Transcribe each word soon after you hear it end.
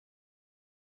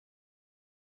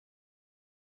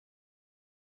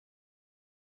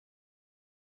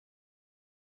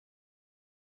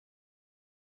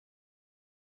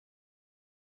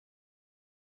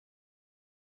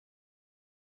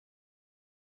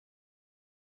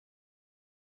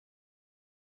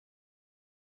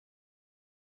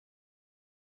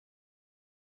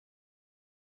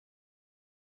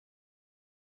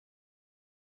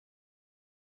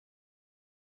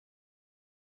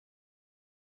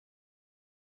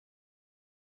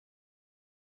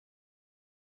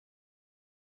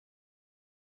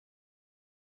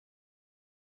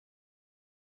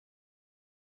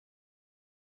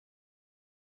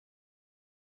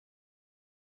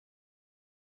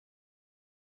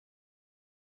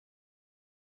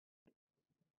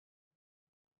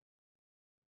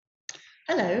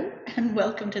Hello and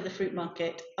welcome to the Fruit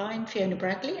Market. I'm Fiona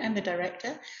Bradley, I'm the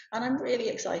director, and I'm really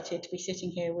excited to be sitting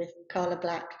here with Karla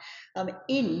Black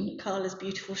in Karla's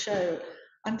beautiful show.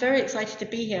 I'm very excited to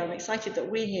be here. I'm excited that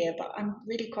we're here, but I'm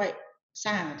really quite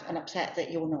sad and upset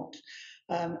that you're not.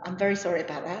 I'm very sorry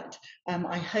about that.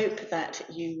 I hope that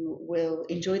you will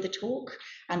enjoy the talk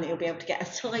and that you'll be able to get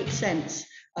a slight sense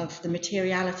of the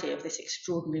materiality of this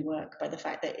extraordinary work by the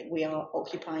fact that we are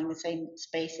occupying the same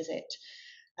space as it.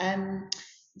 Um,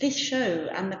 this show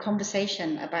and the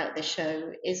conversation about this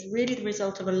show is really the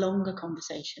result of a longer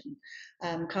conversation.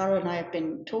 Cara and I have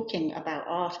been talking about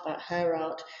her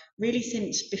art, really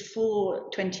since before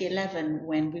 2011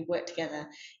 when we worked together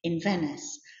in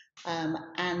Venice.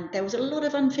 And there was a lot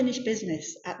of unfinished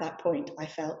business at that point, I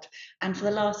felt. And for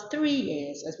the last 3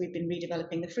 years, as we've been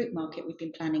redeveloping the fruit market, we've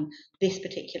been planning this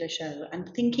particular show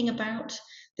and thinking about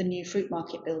the new fruit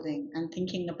market building and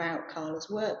thinking about Carla's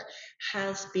work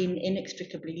has been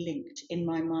inextricably linked in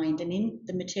my mind and in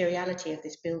the materiality of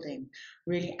this building,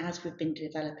 really, as we've been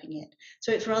developing it.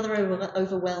 So it's rather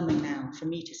overwhelming now for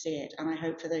me to see it, and I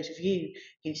hope for those of you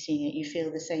who've seen it, you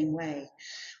feel the same way.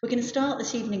 We're going to start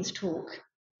this evening's talk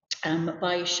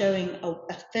by showing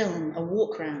a film, a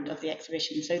walk around of the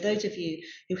exhibition. So those of you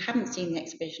who haven't seen the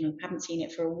exhibition or haven't seen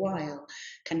it for a while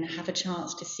can have a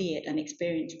chance to see it and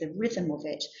experience the rhythm of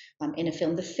it in a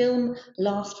film. The film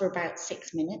lasts for about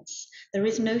 6 minutes. There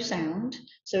is no sound,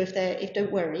 so if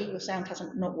don't worry, your sound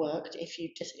hasn't not worked if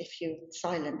you're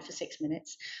silent for 6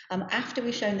 minutes. After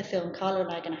we've shown the film, Carla and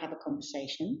I are going to have a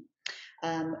conversation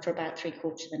for about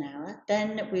 3/4 of an hour.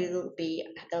 Then there'll be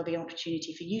an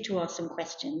opportunity for you to ask some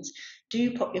questions.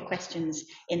 Do pop your questions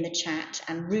in the chat,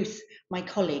 and Ruth, my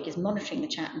colleague, is monitoring the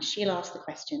chat, and she'll ask the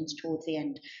questions towards the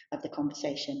end of the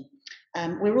conversation.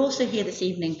 We're also here this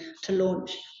evening to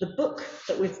launch the book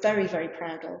that we're very, very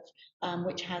proud of,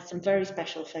 which has some very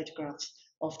special photographs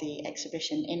of the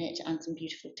exhibition in it and some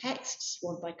beautiful texts,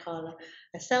 one by Karla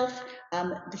herself.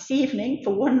 This evening,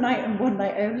 for one night and one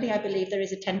night only, I believe there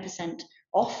is a 10%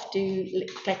 off. Do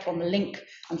click on the link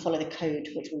and follow the code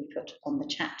which we put on the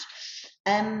chat.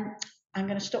 I'm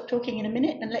going to stop talking in a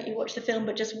minute and let you watch the film,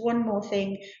 but just one more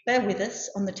thing, bear with us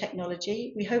on the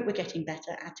technology. We hope we're getting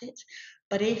better at it,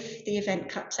 but if the event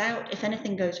cuts out, if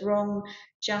anything goes wrong,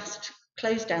 just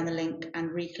close down the link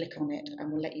and re-click on it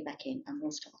and we'll let you back in and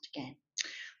we'll start again.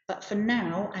 But for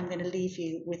now, I'm going to leave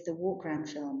you with the walk around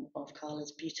film of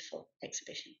Karla's beautiful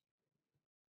exhibition.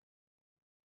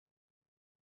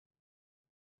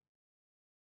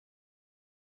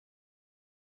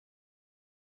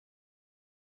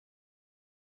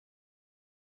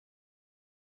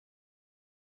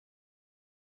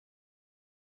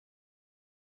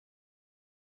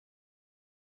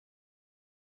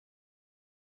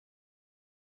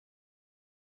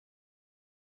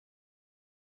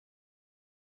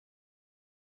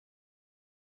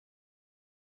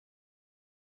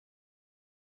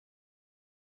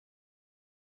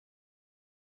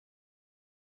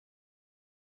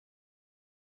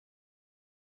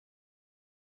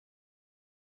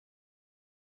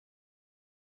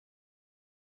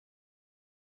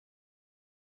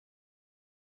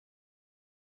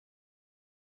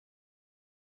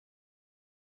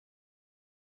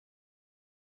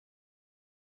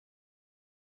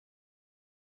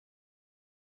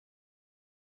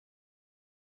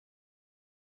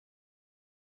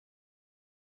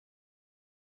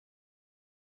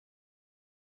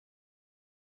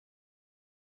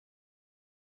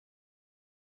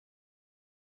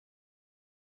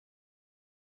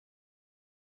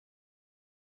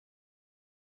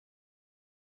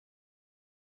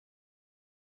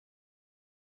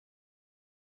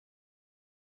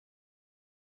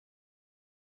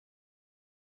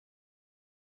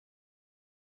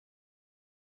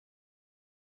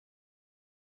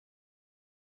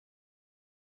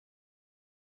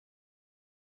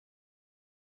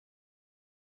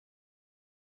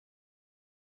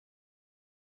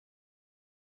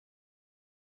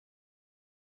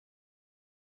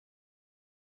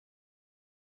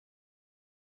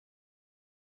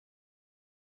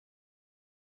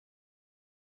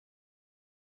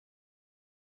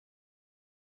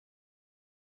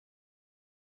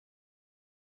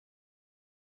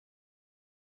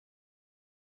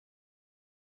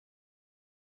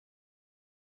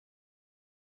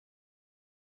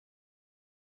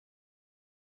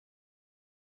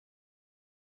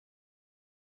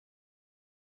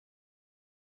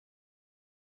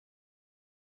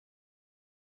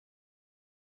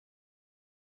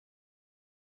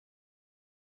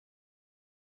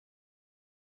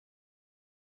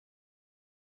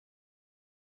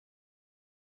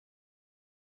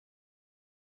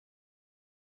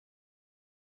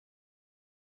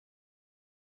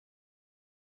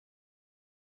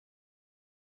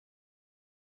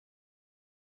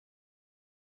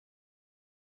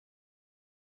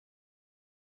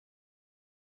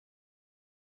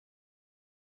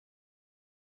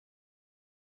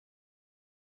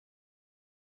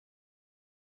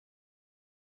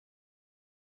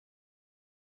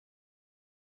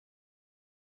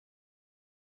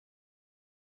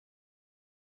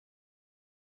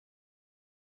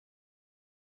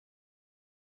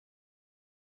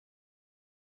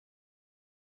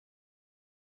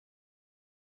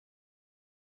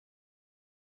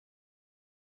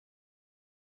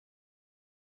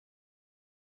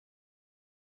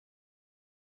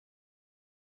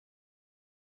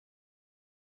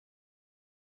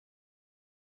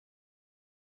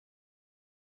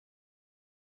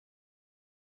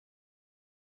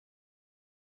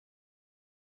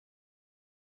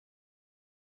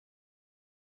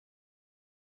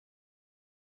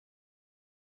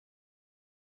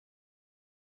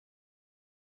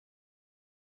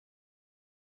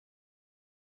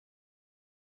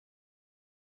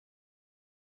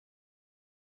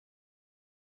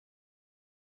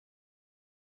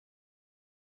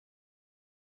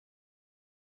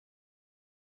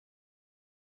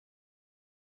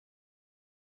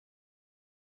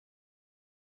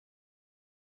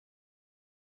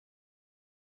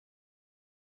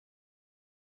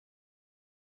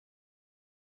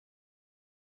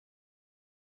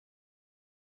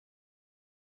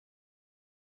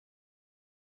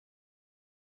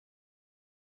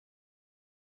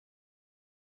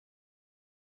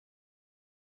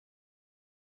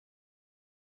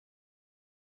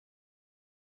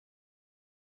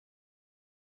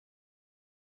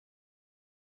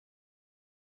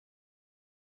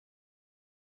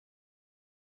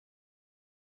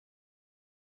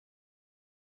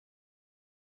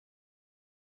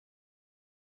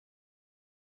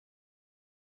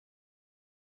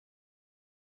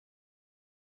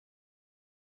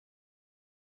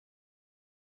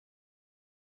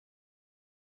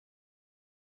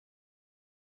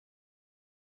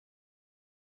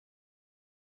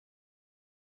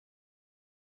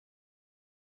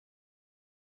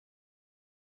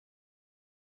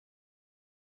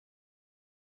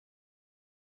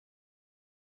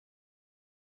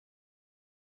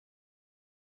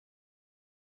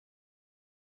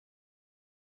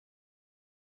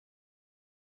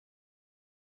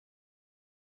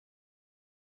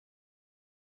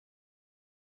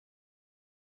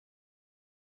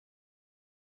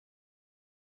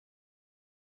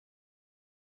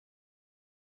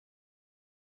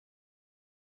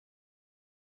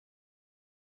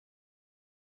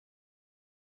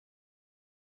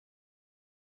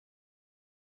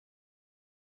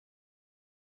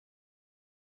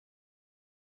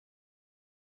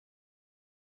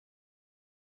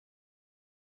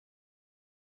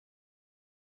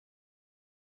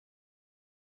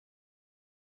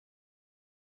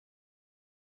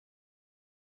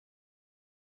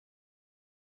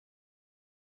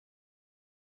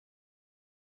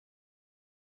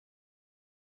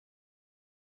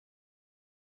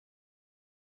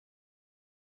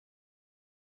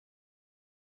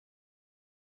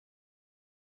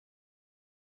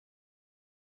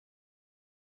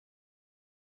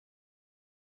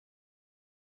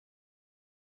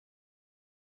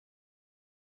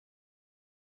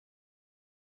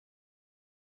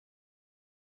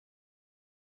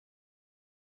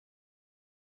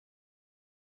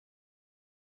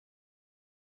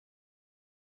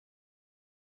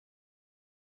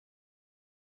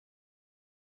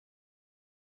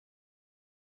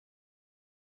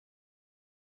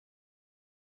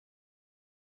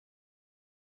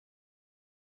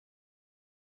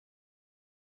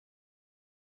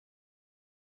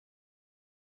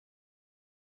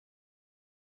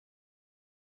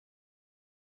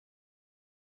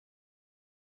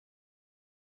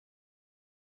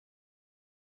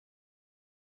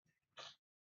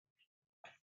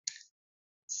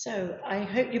 So I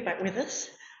hope you're back with us,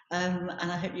 and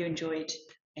I hope you enjoyed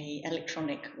a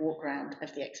electronic walk around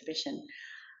of the exhibition.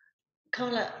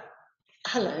 Karla,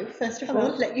 hello, first of all,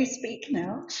 Hello. let you speak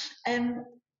now. Um,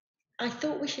 I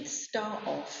thought we should start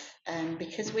off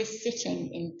because we're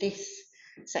sitting in this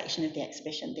section of the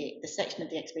exhibition, the section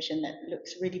of the exhibition that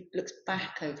looks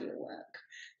back over your work,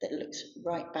 that looks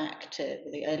right back to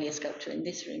the earlier sculpture in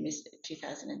this room is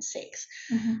 2006.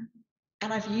 Mhm.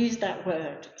 And I've used that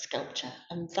word sculpture,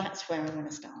 and that's where I want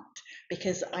to start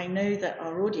because I know that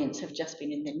our audience have just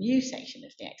been in the new section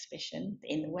of the exhibition,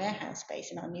 in the warehouse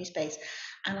space, in our new space,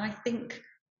 and I think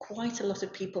quite a lot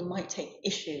of people might take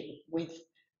issue with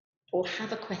or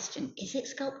have a question. Is it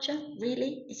sculpture?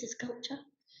 Really? Is it sculpture?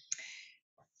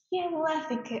 Yeah, well, I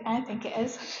think it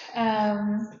is.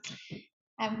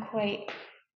 I'm quite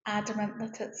adamant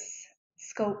that it's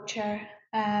sculpture,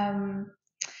 and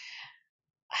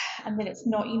that it's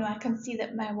not. I can see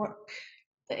that my work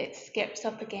that it skips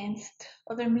up against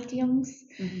other mediums.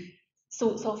 Mm-hmm.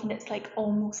 So it's like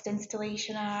almost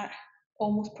installation art,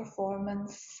 almost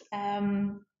performance,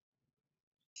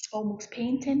 almost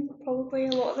painting, probably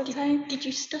a lot of the time. Did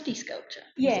you study sculpture?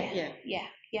 Was Yeah, it? Yeah.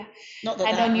 yeah. Not that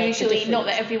And that makes a unusually, not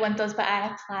that difference. everyone does, but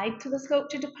I applied to the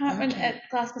sculpture department Okay. at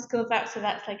Glasgow School of Art, so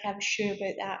that's like I was sure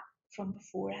about that from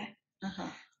before I Uh-huh.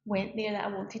 went there, that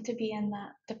I wanted to be in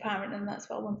that department and that's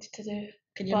what I wanted to do.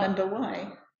 Can you But remember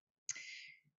why?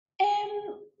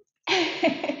 um,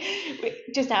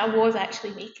 just that I was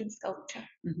actually making sculpture,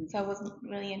 Mm-hmm. so I wasn't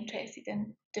really interested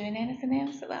in doing anything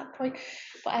else at that point.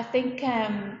 But I think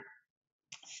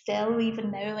still,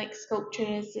 even now, like sculpture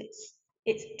is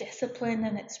its discipline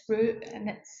and its root and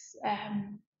its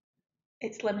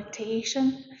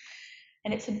limitation.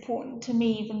 And it's important to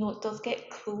me, even though it does get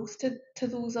close to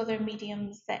those other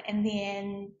mediums, that in the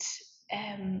end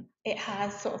it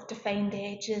has sort of defined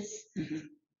edges, Mm-hmm.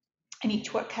 and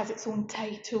each work has its own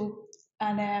title,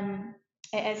 and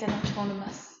it is an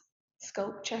autonomous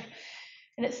sculpture.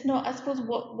 And it's not, I suppose,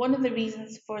 what one of the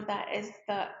reasons for that is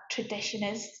that tradition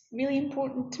is really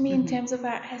important to me in Mm-hmm. terms of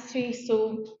art history.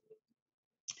 So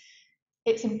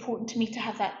it's important to me to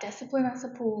have that discipline, I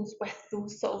suppose, with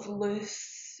those sort of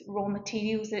loose raw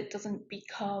materials, that it doesn't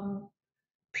become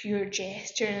pure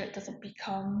gesture, it doesn't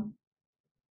become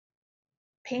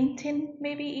painting,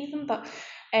 maybe even. But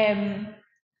um,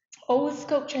 always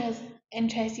sculpture has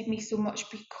interested me so much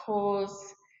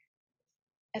because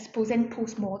I suppose in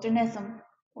postmodernism,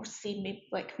 or say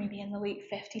maybe in the late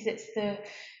 50s, it's the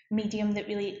medium that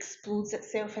really explodes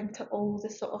itself into all the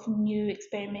sort of new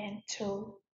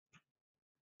experimental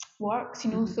works,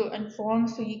 Mm-hmm. so and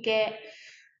forms. So you get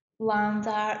land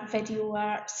art, video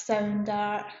art, sound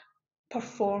art,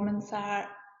 performance art,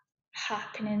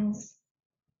 happenings,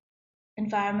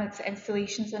 environments,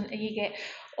 installations, and you get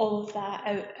all of that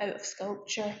out of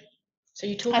sculpture So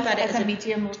you talk as, about it as as a a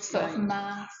medium of sort of right.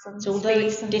 mass and So although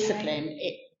it's space and time. discipline,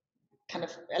 it kind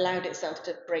of allowed itself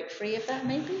to break free of that,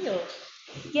 maybe, or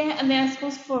Yeah, and then I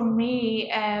suppose for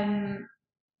me,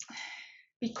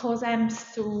 because I'm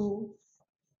so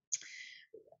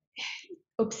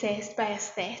obsessed by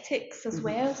aesthetics as mm-hmm.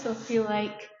 well, so I feel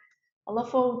like I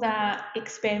love all that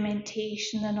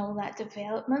experimentation and all that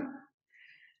development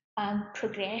and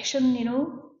progression,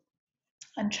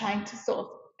 and trying to sort of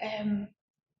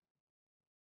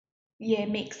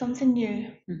make something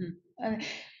new. Mm-hmm. And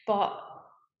but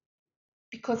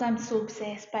because I'm so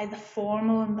obsessed by the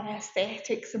formal and by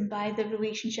aesthetics and by the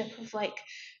relationship of like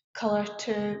colour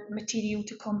to material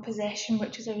to composition,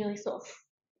 which is a really sort of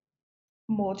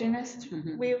modernist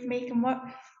Mm-hmm. way of making work.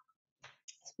 I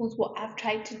suppose what I've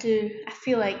tried to do, I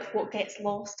feel like what gets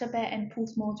lost a bit in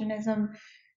postmodernism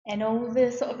and all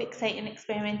the sort of exciting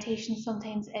experimentation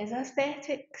sometimes is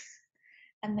aesthetics,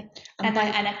 and the, And by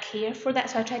and I care for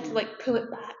that. So I try to like pull it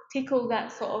back, take all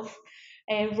that sort of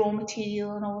raw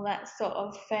material and all that sort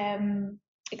of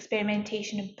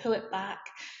experimentation and pull it back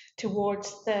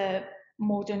towards the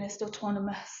modernist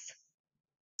autonomous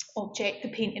object, the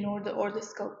painting or the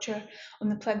sculpture on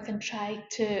the plinth, and try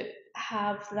to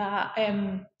have that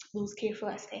those careful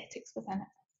aesthetics within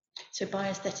it. so by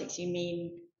aesthetics you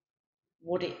mean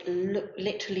what it look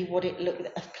literally what it look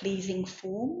a pleasing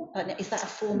form? And is that a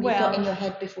form you've got in Well, your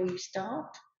head before you start?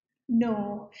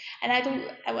 no, and I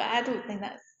don't think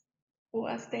that's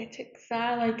what aesthetics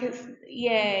are. Like no,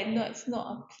 it's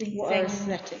not a What are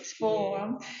pleasing aesthetics for you?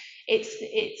 form. It's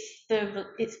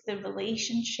the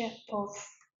relationship of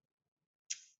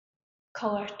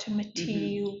color to Mm-hmm.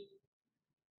 material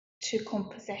to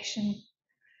composition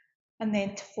and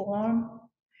then to form,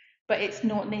 but it's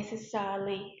not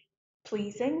necessarily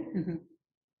pleasing,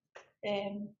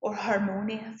 Mm-hmm. or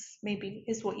harmonious. Maybe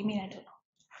is what you mean. I don't know.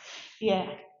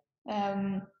 Yeah.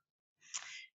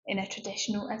 in a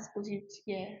traditional, I suppose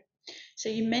yeah. So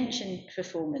you mentioned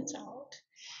performance art,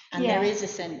 and there is a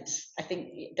sense, I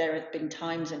think there have been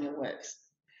times in your works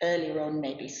earlier on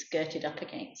maybe skirted up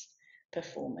against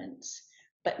performance,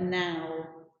 but now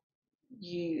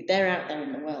they're out there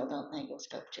in the world, aren't they, your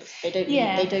sculptures? They don't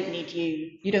need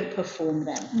you don't perform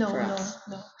them for us.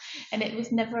 No. And it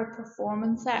was never a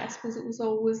performance art. I suppose it was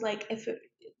always like,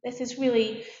 this is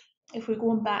really, if we're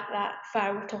going back that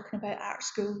far, we're talking about art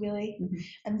school really.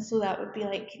 And so that would be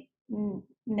like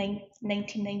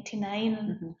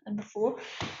 1999 and before.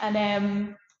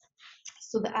 And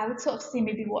so that I would sort of say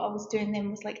maybe what I was doing then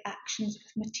was like actions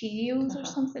with materials or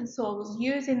something. So I was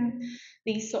using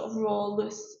these sort of raw,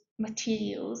 loose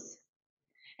materials,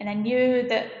 and I knew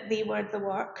that they were the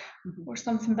work or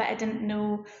something, but I didn't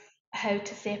know how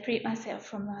to separate myself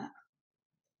from that.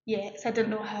 Yes, I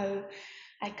didn't know how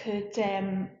I could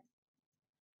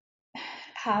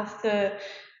have the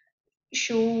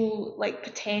show like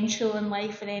potential and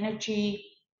life and energy,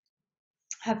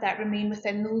 have that remain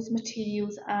within those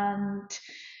materials, and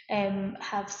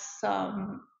have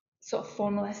some sort of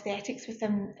formal aesthetics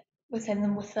within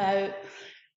them without,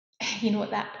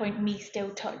 at that point me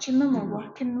still touching them or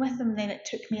working with them. Then it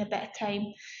took me a bit of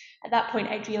time. At that point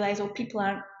I'd realise, oh, people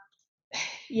aren't,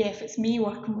 if it's me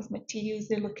working with materials,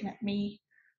 they're looking at me,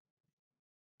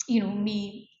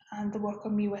 me and the work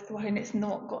on me with the work, and it's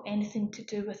not got anything to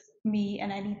do with me,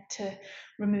 and I need to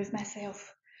remove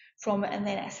myself from it. And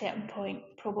then at a certain point,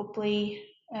 probably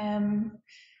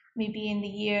maybe in the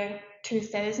year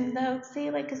 2000, I would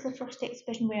say, like, is the first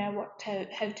exhibition where I worked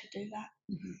out how to do that.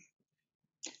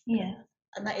 Yeah.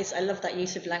 And that is, I love that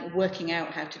use of like working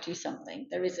out how to do something.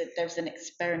 There's an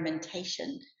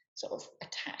experimentation sort of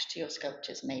attached to your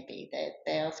sculptures. Maybe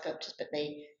they are sculptures, but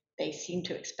they seem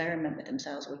to experiment with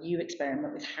themselves, or you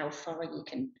experiment with how far you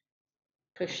can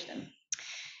push them.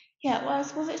 Yeah, well, I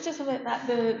suppose it's just about that.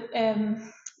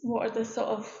 What are the sort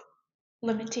of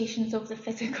limitations of the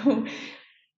physical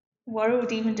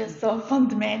world, even just sort of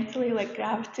fundamentally, like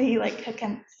gravity, like how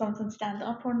can something stand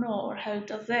up or not, or how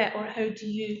does it, or how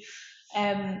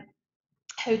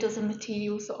does a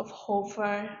material sort of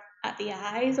hover at the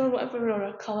eyes or whatever, or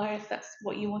a colour if that's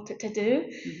what you want it to do.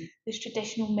 There's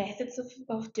traditional methods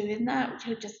of doing that, which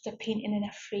are just a painting in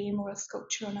a frame or a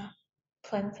sculpture on a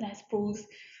plinth. And I suppose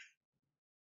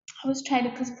I was trying to,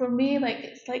 because for me, like,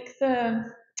 it's like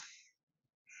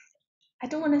I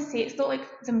don't want to say, it's not like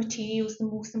the material is the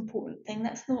most important thing.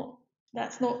 That's not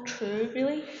true,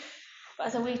 really. But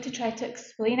as a way to try to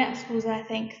explain it, I suppose I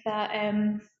think that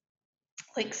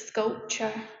like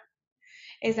sculpture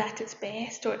is at its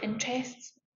best, or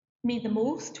interests me the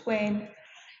most, when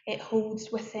it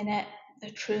holds within it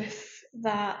the truth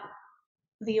that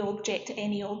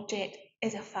any object,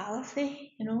 is a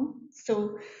fallacy,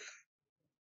 So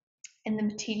in the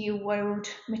material world,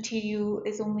 material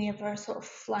is only ever sort of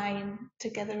flying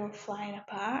together or flying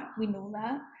apart. We know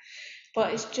that.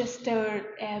 But it's just our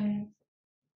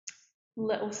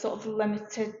little sort of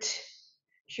limited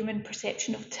human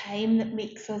perception of time that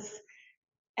makes us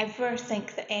ever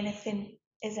think that anything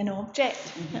is an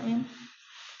object. You know what I mean?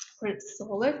 Where it's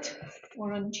solid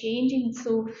or unchanging.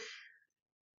 So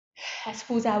I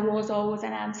suppose I was always,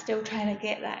 and I'm still trying to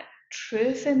get that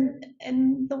truth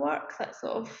in the work. That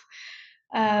sort of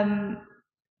and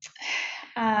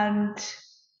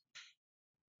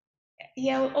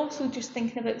yeah, also just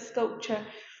thinking about sculpture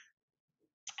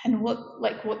and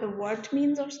what the word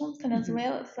means or something as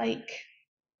well. It's like,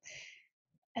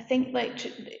 I think like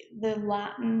the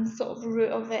Latin sort of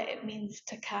root of it, it means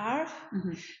to carve,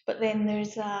 but then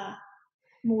there's a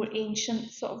more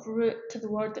ancient sort of root to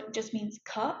the word that just means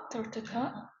cut or to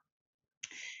cut.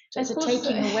 So it's a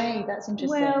taking away. That's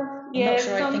interesting. Well, yeah, I'm not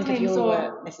sure I think of your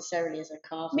work necessarily as a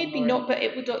carving. Maybe not, but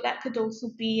that could also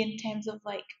be in terms of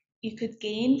like you could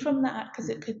gain from that, because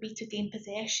it could be to gain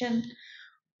possession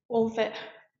of it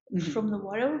from the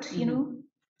world,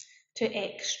 to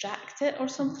extract it or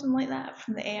something like that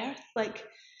from the earth. Like,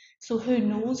 so who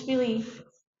knows really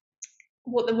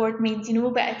what the word means,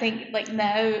 but I think like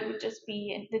now it would just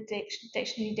be, the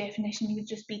dictionary definition would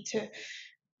just be to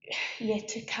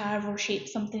carve or shape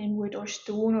something in wood or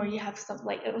stone, or you have some,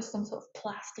 like, it was some sort of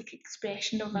plastic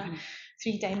expression of a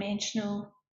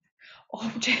three-dimensional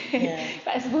object.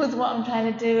 But I suppose what I'm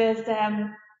trying to do is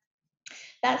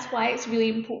that's why it's really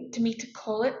important to me to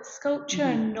call it sculpture,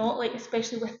 and not like,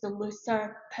 especially with the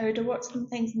looser powder works and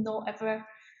things, not ever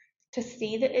to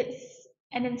say that it's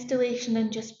an installation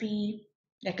and just be.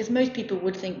 Yeah, because most people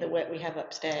would think the work we have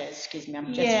upstairs, excuse me,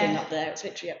 I'm gesturing up there, it's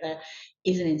literally up there,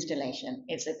 is an installation.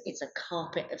 It's a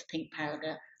carpet of pink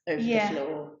powder over the Yeah.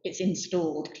 floor. It's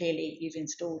installed, clearly you've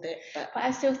installed it, but But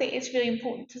I still think it's really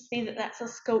important to say that that's a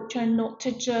sculpture, not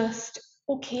to just,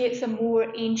 okay, it's a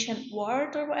more ancient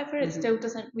word or whatever, it still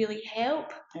doesn't really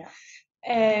help. yeah.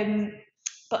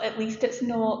 But at least it's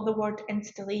not the word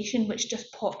installation, which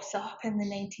just pops up in the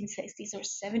 1960s or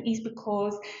 70s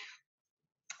because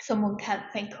someone can't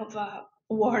think of a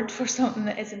word for something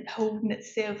that isn't holding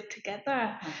itself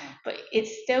together. But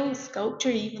it's still sculpture,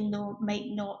 even though it might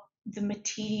not, the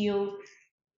material,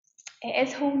 it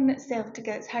is holding itself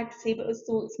together. It's hard to say, but as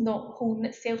though it's not holding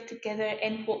itself together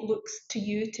in what looks to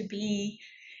you to be,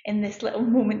 in this little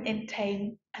moment in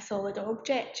time, a solid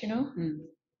object, you know?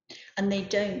 And they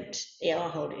don't,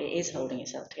 it is holding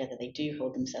itself together. They do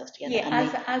hold themselves together. Yeah,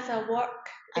 and as a work.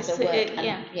 as a work,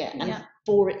 and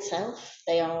for itself,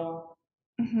 they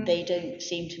don't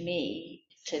seem to me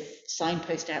to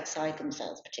signpost outside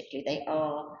themselves particularly. They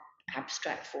are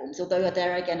abstract forms, although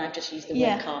there again I've just used the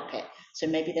word carpet, so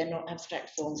maybe they're not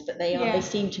abstract forms, but they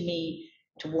seem to me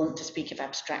to want to speak of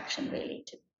abstraction, really.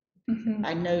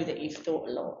 I know that you've thought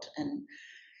a lot and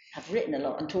have written a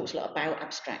lot and talked a lot about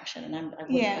abstraction, and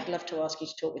I'd love to ask you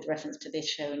to talk with reference to this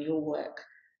show and your work.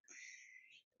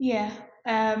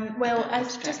 Well,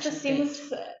 as just the same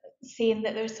as saying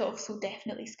that there's sort of so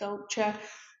definitely sculpture,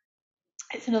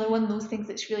 it's another one of those things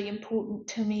that's really important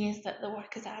to me, is that the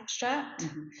work is abstract.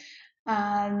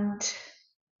 And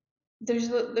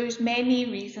there's many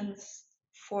reasons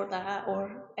for that,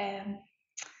 or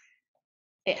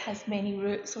it has many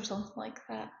roots or something like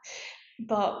that.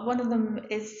 But one of them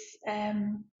is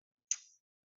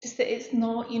just that it's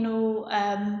not,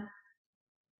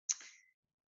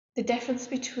 the difference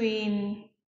between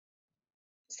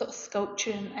sort of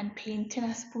sculpture and painting,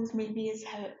 I suppose, maybe is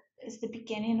the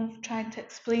beginning of trying to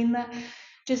explain that,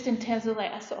 just in terms of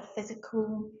like a sort of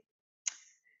physical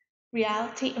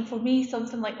reality. And for me,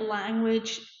 something like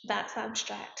language, that's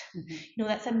abstract.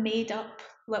 That's a made up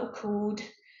little code,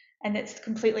 and it's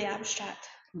completely abstract.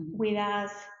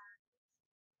 Whereas,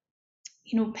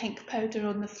 pink powder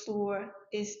on the floor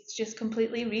is just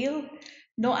completely real,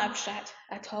 not abstract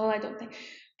at all, I don't think.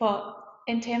 But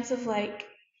in terms of like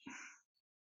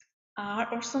art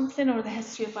or something, or the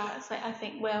history of art, it's like, I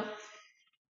think, well,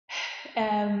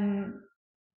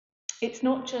 it's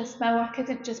not just, my work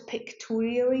isn't just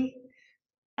pictorially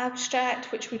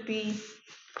abstract, which would be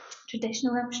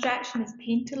traditional abstraction, is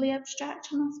painterly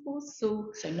abstraction, I suppose.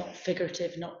 So not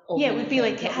figurative, not it would be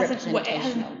like it hasn't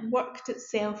worked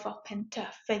itself up into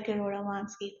a figure or a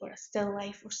landscape or a still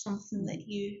life or something that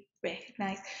you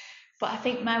recognise. But I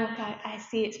think my work, I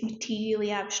say it's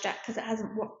materially abstract because it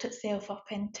hasn't worked itself up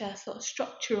into a sort of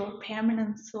structure or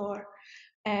permanence or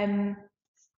a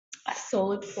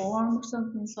solid form or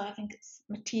something. So I think it's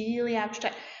materially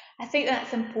abstract. I think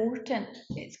that's important.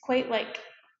 It's quite like,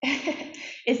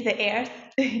 is the earth,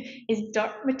 is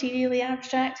dirt materially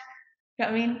abstract? You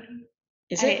know what I mean?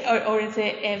 Is it? Or is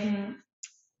it,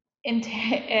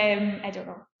 I don't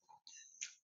know.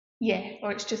 Yeah,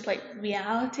 or it's just like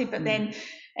reality. But then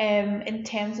in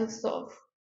terms of sort of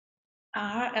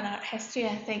art and art history,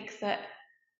 I think that,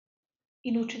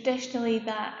 traditionally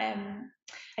that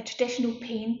a traditional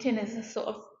painting is a sort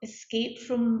of escape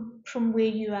from where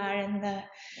you are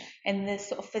in the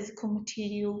sort of physical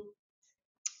material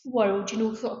world,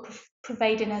 sort of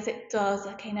providing, as it does,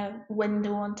 a kind of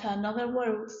window onto another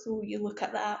world. So you look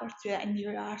at that or through it and you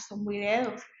are somewhere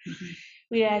else.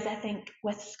 Whereas I think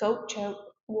with sculpture,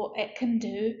 what it can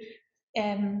do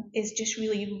is just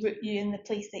really root you in the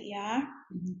place that you are.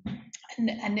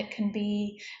 And it can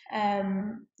be,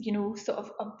 sort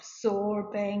of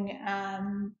absorbing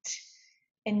and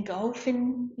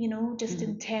engulfing, just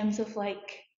in terms of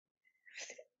like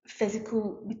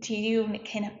physical material, and it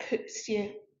kind of puts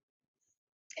you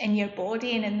in your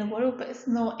body and in the world, but it's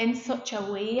not in such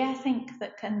a way, I think,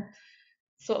 that can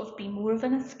sort of be more of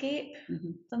an escape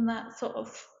than that sort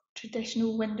of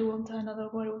traditional window onto another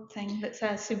world thing that's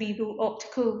a cerebral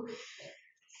optical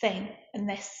thing. And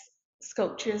this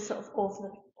sculpture is sort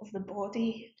of the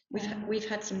body. We've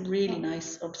had some really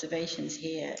nice observations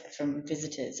here from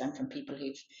visitors and from people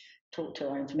who've talked to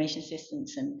our information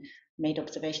assistants and made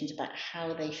observations about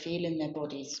how they feel in their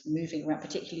bodies moving around,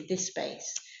 particularly this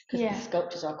space, because the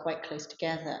sculptures are quite close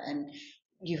together, and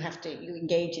you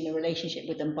engage in a relationship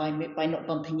with them by not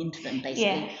bumping into them,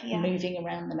 basically, moving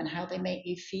around them, and how they make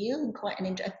you feel.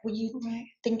 And were you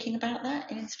thinking about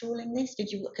that in installing this? Did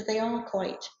you? Because they are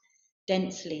quite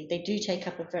densely, they do take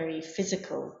up a very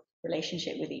physical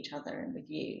relationship with each other and with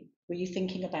you. Were you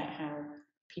thinking about how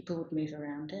people would move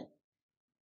around it?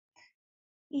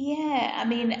 Yeah, I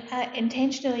mean,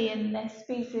 intentionally in this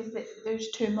space is that there's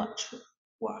too much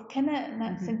work in it, and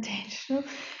that's intentional.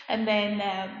 And then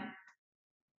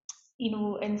you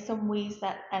know, in some ways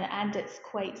that, and it's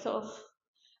quite sort of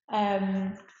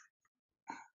how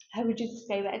would you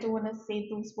describe it? I don't want to say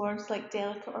those words like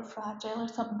delicate or fragile or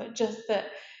something, but just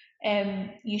that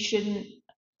you shouldn't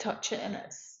touch it, and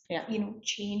it's you know,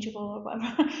 changeable or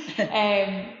whatever.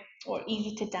 Or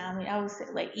easy to damage. I always say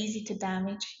like easy to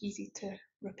damage, easy to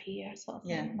repair sort of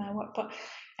thing in my work. But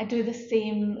I do the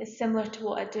same, it's similar to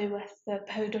what I do with the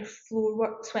powder floor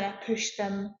works when I push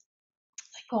them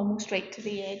like almost right to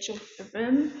the edge of the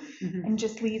room and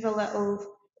just leave a little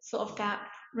sort of gap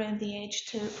around the edge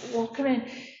to walk around.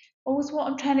 Always what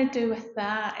I'm trying to do with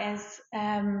that is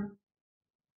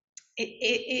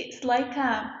it's like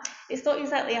it's not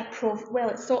exactly a well,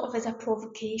 it sort of is a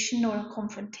provocation or a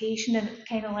confrontation, and it's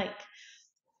kind of like,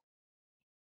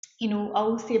 you know, I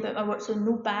always say about my work, so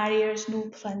no barriers, no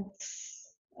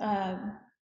plinths, and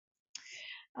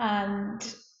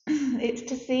it's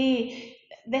to say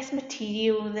this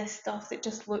material, this stuff that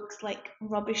just looks like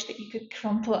rubbish that you could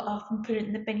crumple it up and put it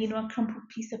in the bin, you know, a crumpled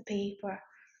piece of paper,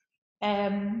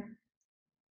 and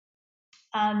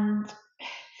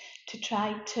to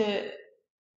try to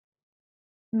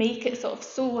make it sort of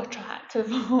so attractive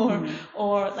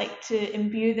or like to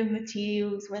imbue the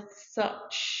materials with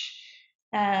such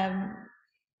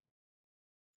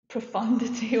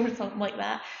profundity or something like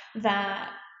that,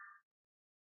 that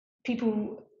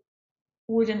people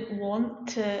wouldn't want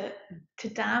to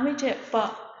damage it.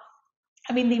 But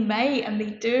I mean, they might and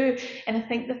they do. And I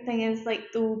think the thing is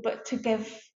like, though, but to give,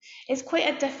 it's quite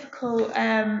a difficult,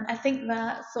 I think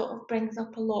that sort of brings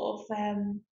up a lot of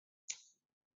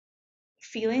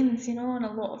feelings, you know, and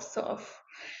a lot of sort of,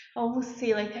 I always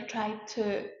feel like I try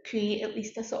to create at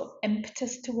least a sort of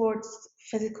impetus towards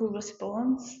physical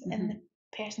response in the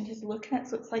person who's looking at it.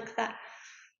 So it's like that,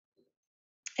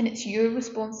 and it's your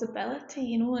responsibility,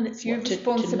 you know, and it's your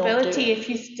responsibility if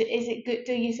you is it good?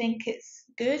 Do you think it's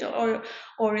good, or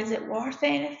is it worth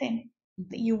anything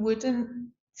that you wouldn't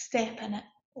step in it,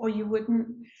 or you wouldn't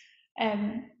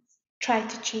try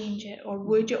to change it, or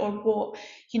would you, or what,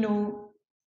 you know,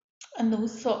 and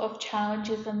those sort of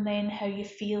challenges, and then how you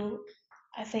feel.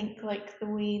 I think like the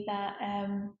way that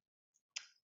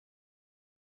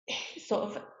sort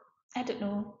of, I don't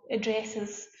know,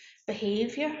 addresses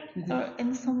behaviour or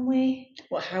in some way.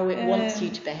 Well, how it wants you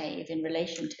to behave in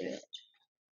relation to it.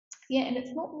 Yeah, and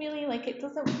it's not really like it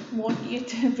doesn't want you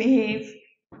to behave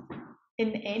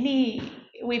in any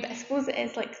way, but I suppose it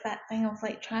is like that thing of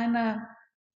like trying to,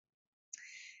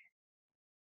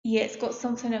 yeah, it's got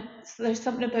something, there's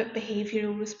something about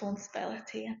behavioural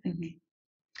responsibility, I think.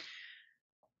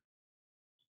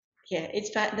 Yeah, it's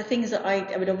fact. The things that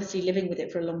I mean, obviously living with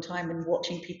it for a long time and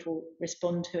watching people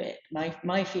respond to it,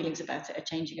 my feelings about it are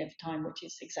changing over time, which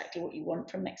is exactly what you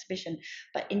want from an exhibition.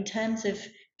 But in terms of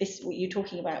this, what you're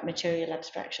talking about, material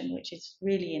abstraction, which is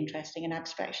really interesting, and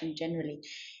abstraction generally,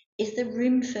 is there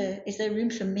room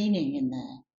for meaning in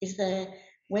there? Is there,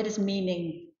 where does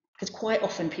meaning? Because quite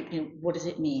often people, you know, what does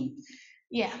it mean?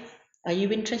 Yeah. Are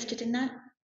you interested in that?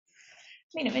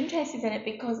 I mean, I'm interested in it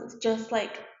because it's just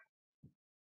like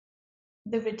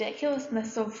the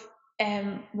ridiculousness of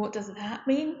what does that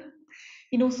mean?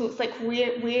 You know, so it's like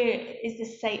where is the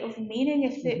site of meaning?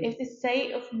 If the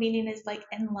site of meaning is like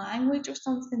in language or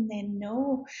something, then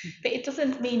no. But it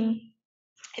doesn't mean,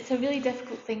 it's a really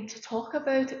difficult thing to talk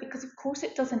about it, because of course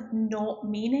it doesn't not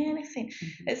mean anything.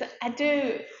 It's, I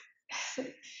do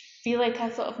feel like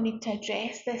I sort of need to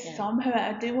address this somehow.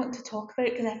 I do want to talk about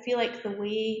it because I feel like the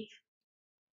way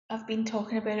I've been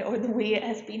talking about it, or the way it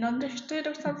has been understood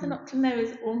or something up to now,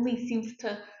 is only seems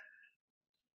to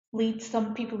lead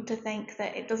some people to think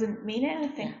that it doesn't mean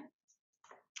anything.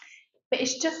 But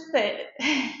it's just that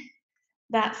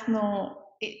that's not,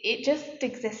 it just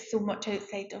exists so much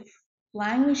outside of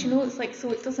language, you know. It's like,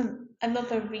 so it doesn't,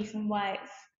 another reason why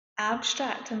it's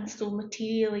abstract and so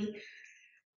materially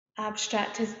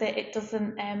abstract is that it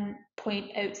doesn't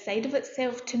point outside of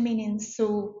itself to meaning.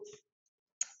 So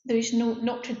there's no,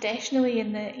 not traditionally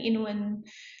in the, you know, in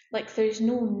like there's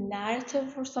no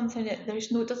narrative or something, that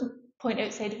there's no, it doesn't point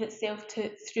outside of itself to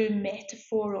through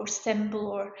metaphor or symbol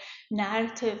or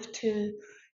narrative to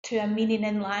a meaning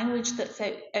in language that's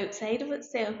outside of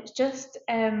itself. It's just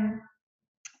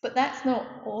but that's not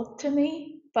odd to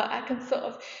me, but I can sort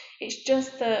of, it's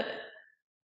just that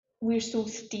we're so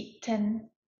steeped in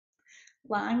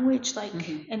language, like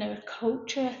in our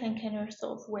culture, I think in our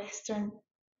sort of Western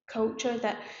culture,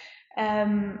 that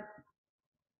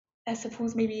I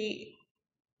suppose maybe,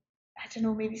 I don't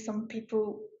know, maybe some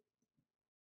people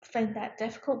find that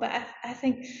difficult, but I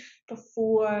think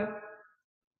before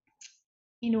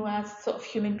you know, as sort of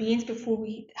human beings before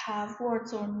we have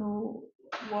words or know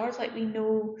words. Like we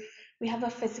know we have a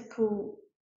physical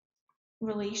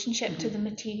relationship to the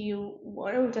material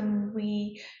world, and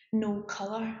we know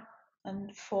colour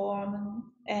and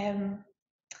form, and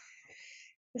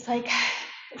it's like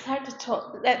it's hard to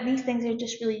talk. That these things are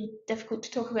just really difficult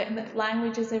to talk about, and that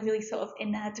language is a really sort of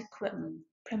inadequate,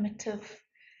 primitive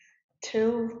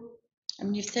tool.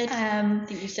 And you said, I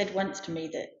think you said once to me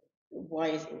that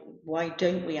why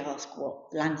don't we ask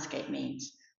what landscape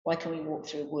means? Why can we walk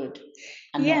through wood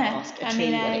and not ask a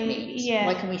tree what it means?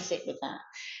 Why can we sit with that?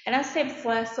 And as I said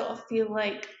before, I sort of feel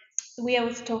like we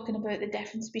always talking about the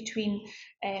difference between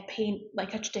paint,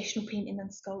 like a traditional painting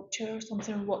and sculpture or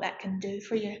something, and what that can do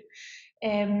for you.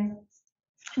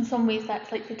 In some ways,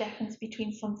 that's like the difference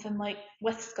between something like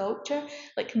with sculpture,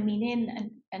 like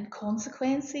meaning and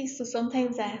consequences. So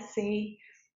sometimes I say,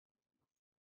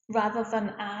 rather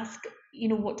than ask, you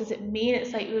know, what does it mean?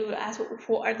 It's like we would ask,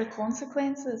 what are the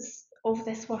consequences of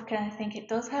this work? And I think it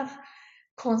does have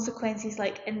consequences,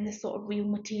 like in the sort of real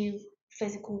material,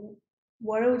 physical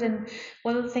world. And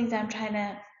one of the things I'm trying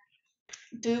to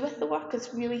do with the work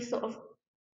is really sort of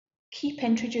keep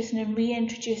introducing and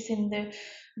reintroducing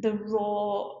the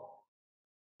raw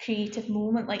creative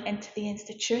moment, like into the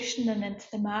institution and into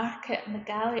the market and the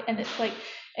gallery. And it's like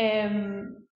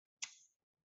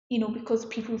you know, because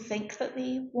people think that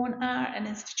they want art and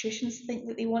institutions think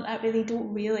that they want art, but they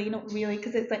don't really, not really,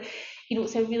 because it's like, you know,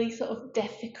 it's a really sort of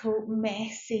difficult,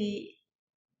 messy,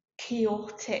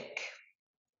 chaotic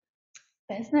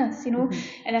business, you know.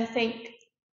 And I think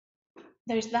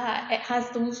there's that. It has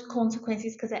those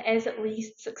consequences because it is at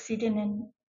least succeeding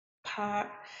in part,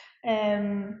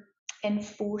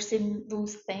 enforcing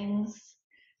those things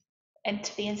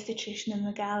into the institution and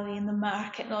the gallery and the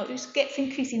market. And all. It just gets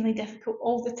increasingly difficult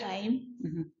all the time.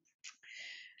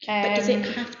 But does it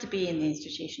have to be in the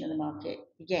institution and the market?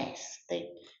 Yes.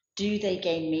 Do they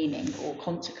gain meaning or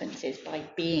consequences by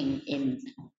being in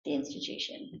the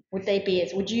institution? Would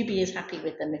you be as happy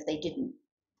with them if they didn't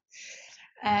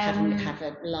have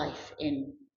a life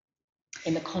in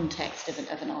the context of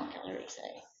an art gallery,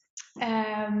 say?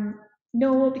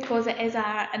 No, because it is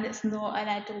art and it's not, and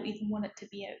I don't even want it to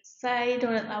be outside,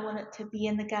 or I want it to be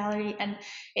in the gallery, and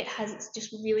it's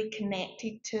just really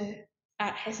connected to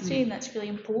art history, and that's really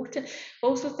important. I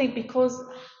also think because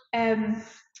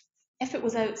if it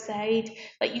was outside,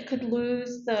 like you could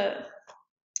lose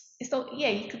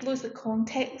you could lose the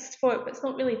context for it, but it's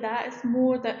not really that. It's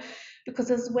more that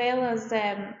because as well as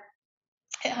it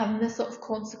having the sort of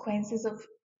consequences of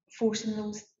forcing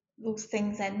those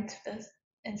things into this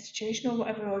institution or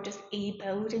whatever, or just a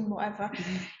building, whatever.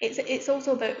 It's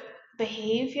also about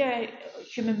behaviour,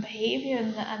 human behaviour,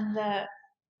 and the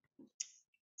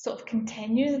sort of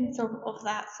continuance of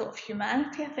that sort of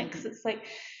humanity, I think, because it's like,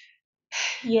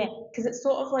 because it's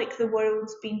sort of like the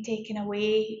world's been taken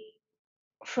away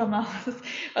from us,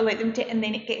 or like and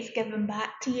then it gets given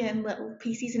back to you in little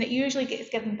pieces, and it usually gets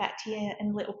given back to you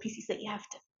in little pieces that you have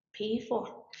to pay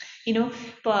for, you know.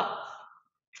 But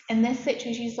in this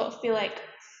situation, you sort of feel like,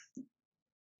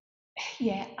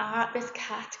 art, this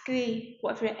category,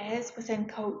 whatever it is within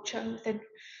culture, within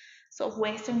sort of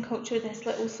Western culture, this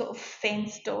little sort of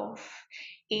fenced off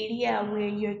area where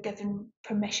you're given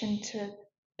permission to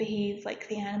behave like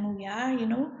the animal you are, you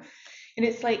know. And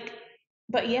it's like,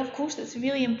 but yeah, of course, it's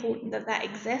really important that that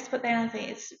exists. But then I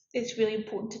think it's really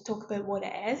important to talk about what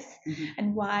it is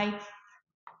and why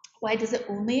does it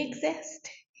only exist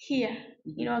here?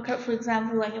 You know, for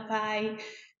example, like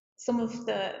some of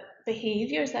the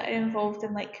behaviours that are involved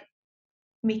in like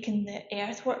making the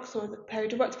earthworks or the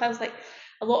powder works. If I was like,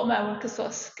 a lot of my work is sort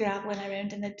of scrabbling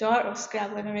around in the dirt or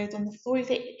scrabbling around on the floor. You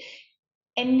think,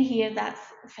 in here, that's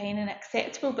fine and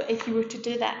acceptable, but if you were to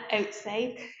do that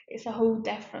outside, it's a whole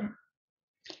different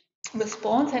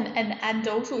response, and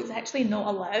also it's actually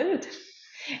not allowed.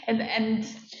 And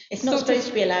it's not supposed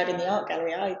to be allowed in the art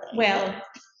gallery either. Well,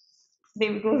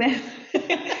 there we go then.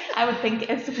 I would think it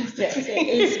is supposed to. Yes, it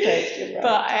is supposed to, right.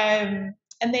 But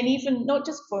and then even not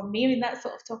just for me, I mean that's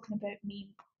sort of talking about me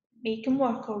making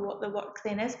work or what the work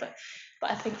then is, but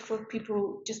I think for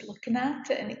people just looking at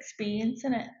it and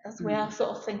experiencing it as well, I sort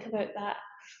of think about that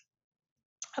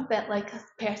a bit like a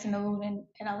person alone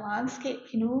in a landscape,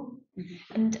 you know,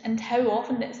 and how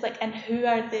often it's like, and who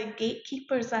are the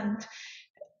gatekeepers, and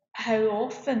how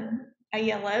often are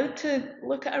you allowed to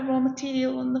look at a raw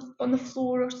material on the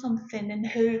floor or something, and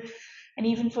and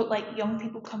even for like young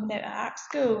people coming out of art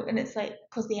school, and it's like,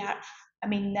 because the art, I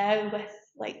mean, now with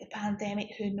like the pandemic,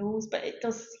 who knows, but it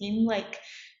does seem like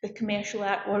the commercial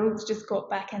art world's just got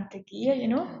back into gear, you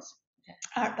know.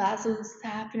 Art Basel's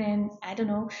happening, I don't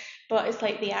know, but it's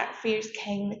like the art fair's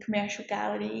king, the commercial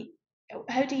gallery.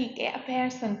 How do you get a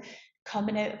person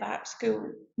coming out of art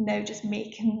school now just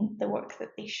making the work that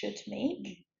they should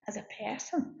make as a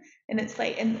person? And it's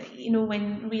like, and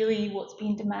when really what's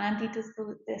being demanded is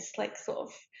this like sort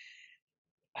of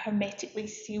hermetically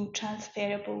sealed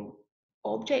transferable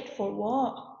object for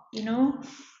what?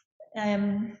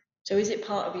 Um, So is it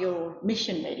part of your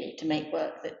mission really to make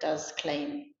work that does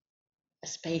claim a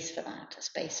space for that, a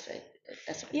space for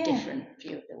a sort of yeah. different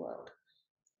view of the world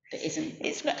that isn't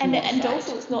It's not, and commodified?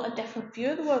 also it's not a different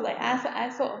view of the world. Like I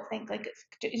sort of think like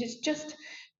it's just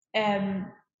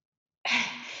um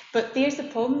but there's the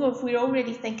problem. If we're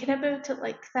already thinking about it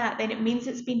like that, then it means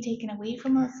it's been taken away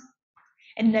from us,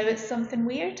 and now it's something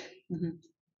weird. Mhm.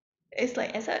 It's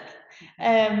like, is it?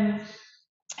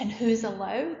 And who's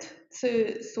allowed?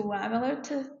 So I'm allowed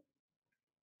to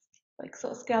like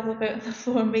sort of scrabble about on the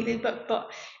floor and make it, but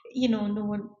no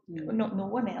one, not no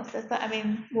one else is that. I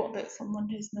mean, what about someone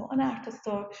who's not an artist,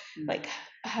 or like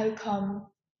how come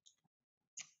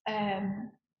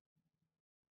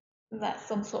that's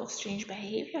some sort of strange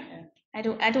behaviour? I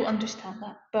don't understand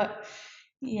that, but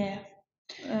yeah.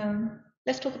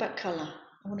 Let's talk about colour.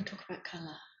 I want to talk about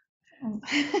colour.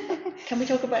 Can we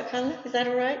talk about colour? Is that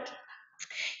all right?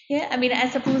 Yeah, I mean, I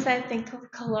suppose I think of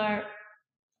colour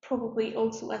probably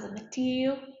also as a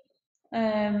material.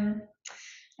 And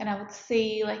I would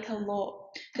say like a lot.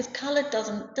 Because colour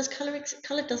doesn't,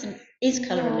 colour doesn't, is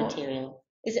colour a material?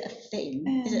 Is it a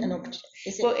thing? Is it an object?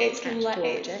 Is it well, it's attached to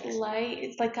objects?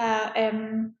 it's like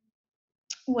a,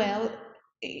 well,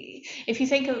 if you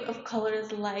think of colour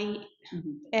as light,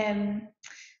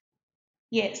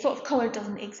 yeah, sort of colour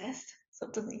doesn't exist. So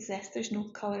it doesn't exist. There's no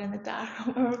colour in the dark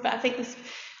or whatever. But I think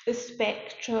the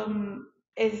spectrum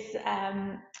is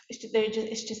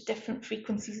it's just different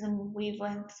frequencies and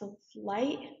wavelengths of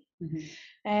light.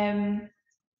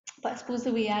 But I suppose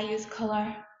the way I use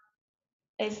colour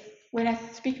is when I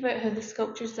speak about how the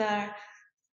sculptures are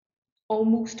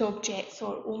almost objects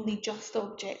or only just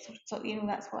objects, or so,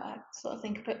 that's what I sort of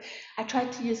think about. I try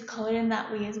to use colour in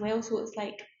that way as well. So it's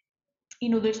like,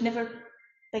 there's never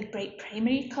like bright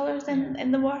primary colours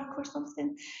in the work or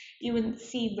something. You wouldn't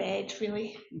see red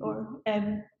really, or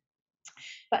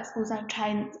but I suppose I'm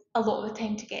trying a lot of the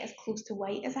time to get as close to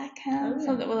white as I can.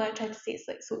 So that I try to say it's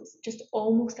like, so it's just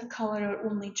almost a colour or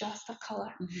only just a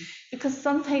colour. Because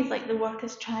sometimes like the work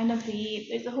is trying to be,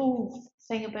 there's a whole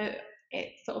thing about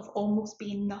it sort of almost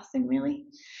being nothing really.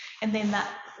 And then that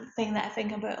thing that I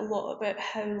think about a lot about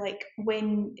how like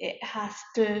when it has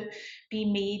to be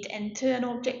made into an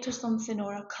object or something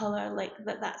or a colour, like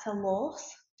that's a loss.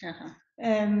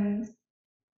 And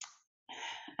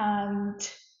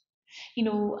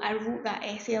I wrote that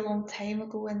essay a long time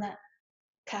ago in that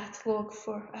catalogue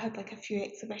I had like a few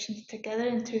exhibitions together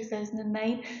in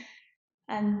 2009,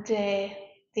 and the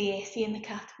essay in the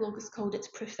catalogue is called It's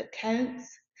Proof That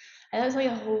Counts. And that's like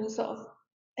a whole sort of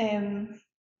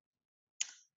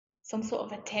some sort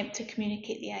of attempt to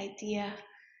communicate the idea,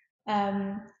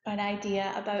 an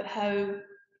idea about how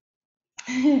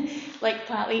like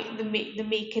partly the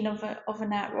making of an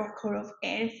artwork or of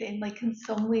anything, like in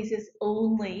some ways is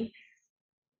only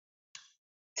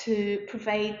to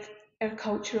provide our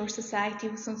culture or society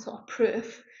with some sort of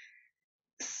proof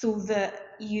so that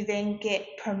you then get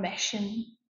permission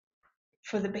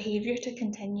for the behaviour to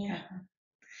continue.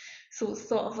 So it's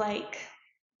sort of like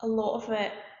a lot of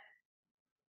it,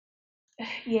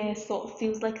 yeah, sort of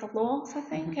feels like a loss, I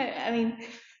think. I mean,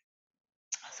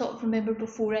 I sort of remember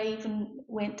before I even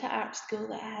went to art school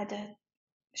that I had a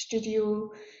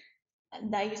studio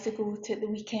and I used to go to at the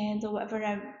weekends or whatever.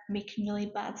 I'm making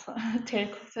really bad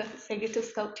terracotta figurative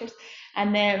sculptures,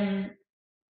 and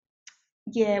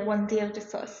yeah, one day I'll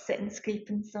just sort of sitting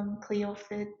scraping some clay off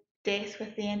the desk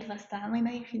with the end of a Stanley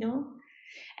knife,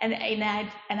 and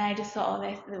I just thought,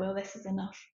 well, this is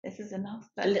enough. This is enough.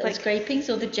 The little like, scrapings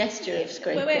or the gesture of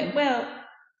scraping? Well,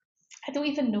 I don't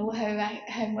even know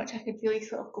how much I could really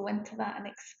sort of go into that and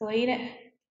explain it.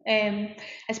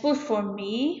 I suppose for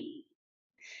me,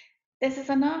 this is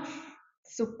enough.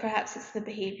 So perhaps it's the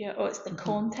behaviour or it's the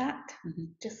contact,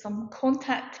 just some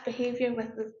contact behaviour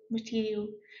with the material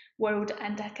world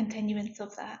and a continuance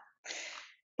of that.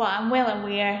 But I'm well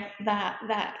aware that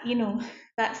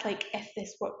that's like if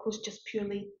this work was just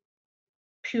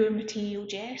pure material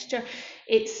gesture,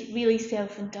 it's really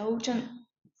self-indulgent,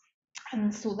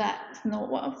 and so that's not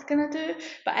what I was gonna do.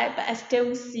 But I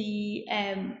still see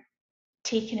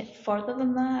taking it further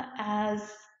than that as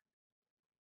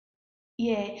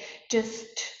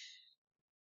just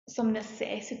some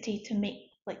necessity to make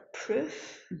like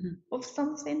proof of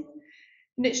something.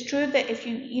 And it's true that if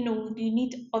you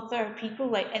need other people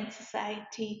like in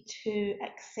society to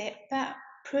accept that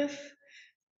proof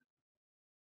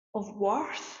of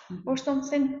worth or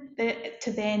something, that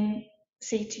to then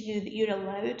say to you that you're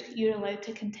allowed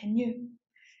to continue,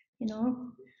 you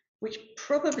know. Which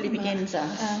probably But, leads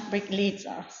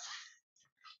us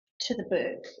to the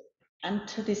book and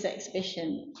to this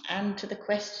exhibition and to the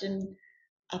question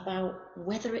about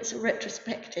whether it's a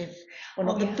retrospective or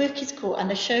not. oh The yeah, book is called, and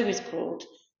the show is called,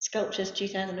 Sculptures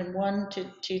 2001 to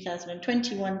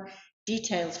 2021,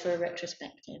 Details for a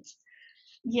Retrospective.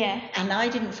 yeah. And I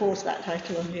didn't force that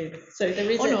title on you. So there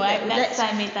is Oh no, I let's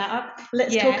made that up.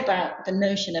 let's Yeah. talk about the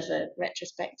notion of a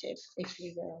retrospective, if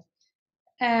you will.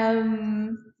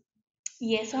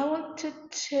 Yes, I like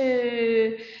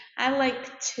to,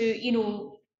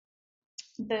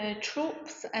 the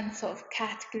tropes and sort of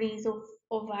categories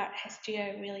of art history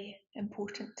are really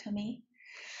important to me.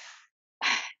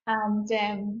 And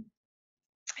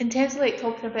in terms of like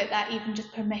talking about that, even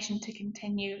just permission to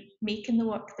continue making the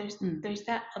work, there's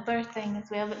that other thing as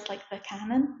well that's like the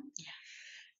canon,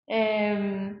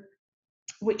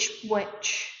 which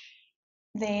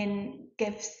then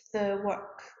gives the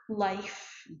work life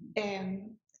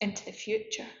into the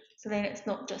future. So then it's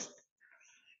not just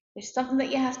there's something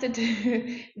that you have to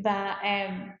do that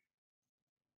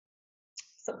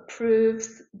sort of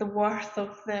proves the worth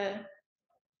of the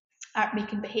art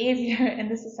making behaviour in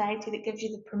the society that gives you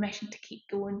the permission to keep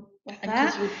going with And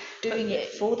that. because you're doing it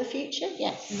for the future,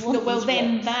 yes. No, well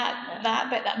then that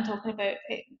bit that I'm talking about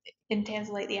in terms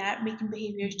of like the art making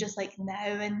behaviour is just like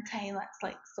now in time. That's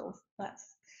like sort of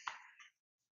that's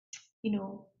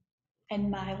in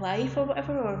my life or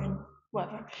whatever or in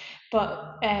whatever.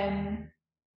 But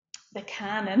the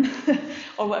canon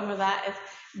or whatever that is,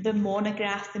 the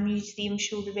monographs, the museum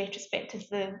show, the retrospectives,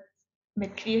 the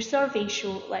mid-career survey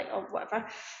show, like or whatever,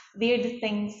 they're the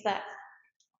things that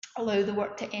allow the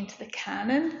work to enter the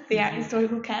canon, the art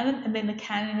historical canon, and then the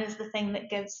canon is the thing that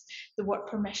gives the work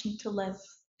permission to live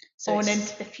on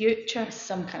into the future.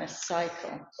 Some kind of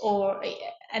cycle.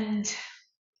 And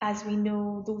as we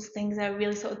know, those things are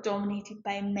really sort of dominated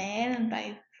by men and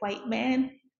by white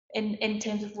men in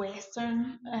terms of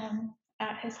Western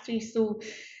art history. So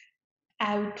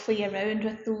I would play around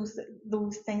with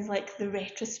those things like the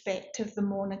retrospective, the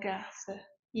monographs, the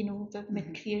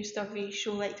mid-career survey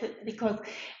show, like because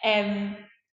and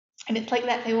it's like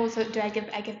that thing also. Do I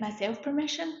give myself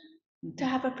permission to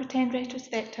have a pretend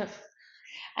retrospective?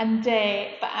 And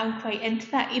but I'm quite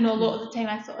into that. A lot of the time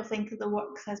I sort of think of the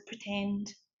works as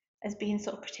being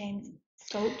sort of pretend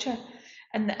sculpture,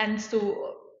 and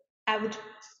so I would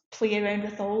play around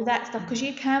with all that stuff because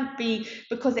you can't be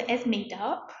because it is made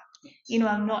up.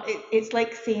 I'm not. It's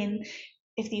like saying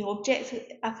if the object's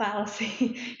a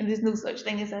fallacy and there's no such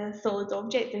thing as a solid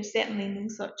object, there's certainly no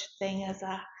such thing as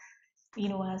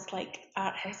as like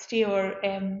art history or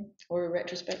a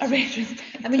retrospective. A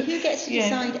retrospective. I mean, who gets to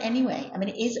decide anyway? I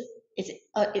mean,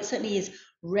 it certainly is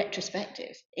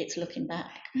retrospective. It's looking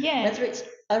back. Yeah. Whether it's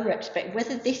a retrospective,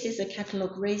 whether this is a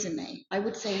catalogue raisonné, I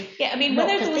would say. Yeah, I mean,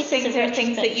 whether those things are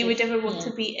things that you would ever want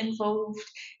to be involved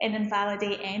in and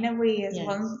validate anyway is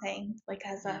one thing, like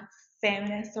as a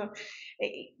feminist or,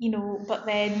 but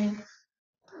then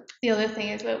the other thing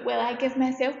is, well, I give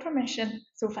myself permission.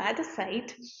 So if I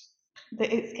decide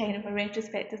that it's kind of a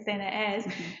retrospective, then it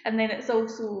is. And then it's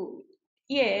also,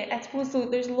 I suppose so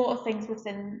there's a lot of things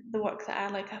within the work that I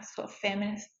like a sort of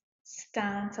feminist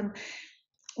stance, and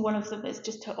one of them is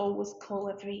just to always call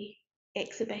every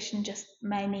exhibition just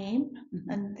my name,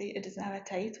 and it doesn't have a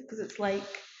title because it's like,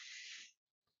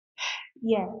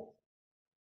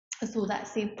 so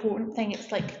that's the important thing.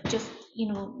 It's like just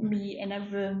me in a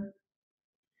room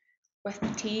with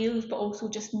materials, but also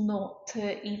just not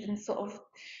to even sort of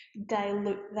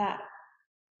dilute that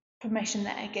permission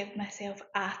that I give myself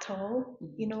at all,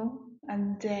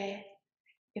 and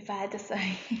if I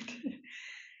decide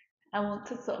I want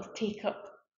to sort of take up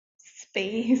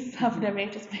space having a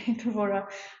retrospective or a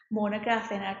monograph,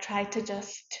 then I try to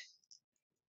just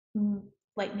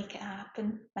like make it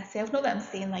happen myself. Not that I'm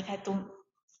saying like I don't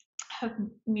have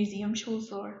museum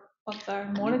shows or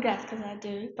other monographs, because I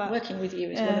do, but working with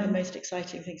you is one of the most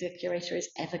exciting things a curator is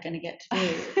ever going to get to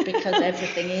do, because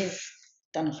everything is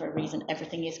done for a reason,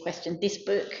 everything is questioned. This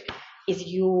book is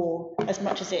your, as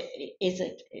much as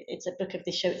it's a book of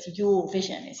this show, it's your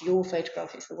vision, it's your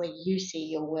photograph, it's the way you see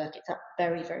your work. It's up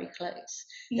very, very close.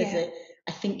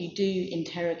 I think you do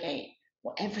interrogate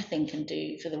what everything can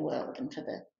do for the world and for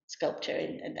the sculpture,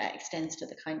 and that extends to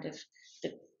the kind of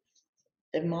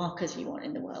the markers you want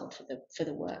in the world for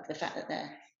the work, the fact that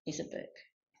there is a book.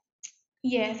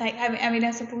 I mean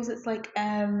I suppose it's like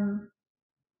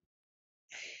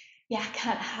I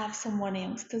can't have someone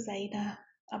else design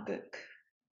a book,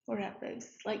 or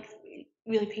it's like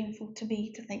really painful to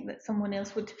me to think that someone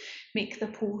else would make the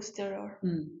poster or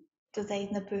design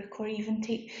the book, or even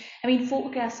take, I mean,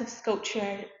 photographs of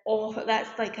sculpture off,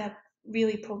 that's like a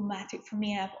really problematic for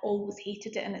me. I've always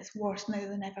hated it, and it's worse now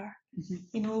than ever,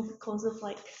 you know, because of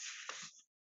like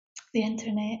the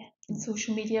internet and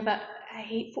social media. But I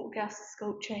hate photographs of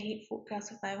sculpture, I hate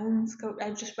photographs of my own sculpture.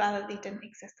 I'd just rather they didn't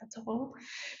exist at all.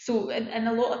 So, and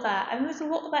a lot of that, and there's a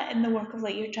lot of that in the work of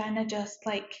like you're trying to just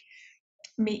like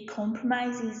make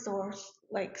compromises or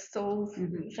like solve,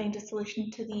 find a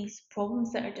solution to these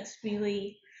problems that are just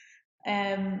really,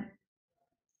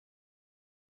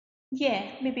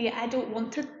 maybe I don't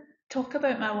want to talk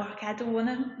about my work. I don't want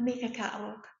to make a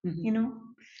catalogue, you know.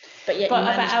 But yet, but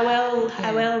I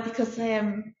will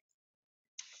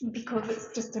because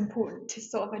it's just important to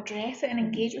sort of address it and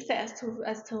engage with it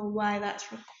as to why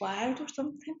that's required or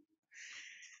something.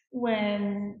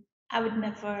 When I would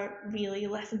never really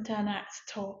listen to an artist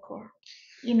talk, or,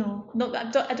 you know, not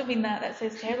that I don't mean that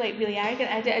sounds terrible, like really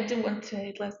arrogant. I don't want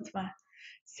to listen to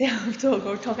myself talk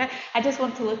or talk. I just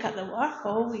want to look at the work,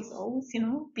 always, you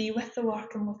know, be with the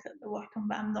work and look at the work,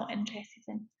 but I'm not interested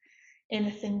in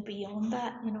anything beyond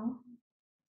that, you know.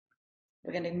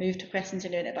 We're going to move to questions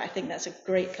in a minute, but I think that's a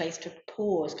great place to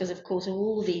pause, because of course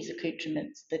all these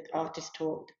accoutrements, the artist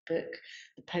talk, the book,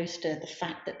 the poster, the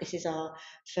fact that this is our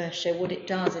first show, what it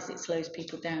does is it slows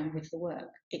people down with the work.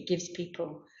 It gives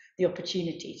people the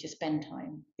opportunity to spend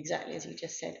time, exactly as you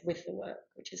just said, with the work,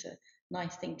 which is a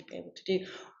nice thing to be able to do.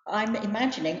 I'm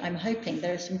hoping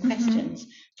there are some questions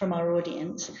from our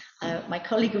audience. My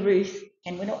colleague Ruth,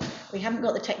 and we haven't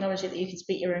got the technology that you can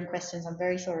speak your own questions, I'm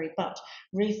very sorry, but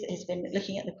Ruth has been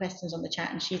looking at the questions on the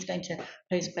chat, and she's going to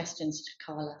pose questions to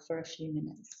Karla for a few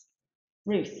minutes.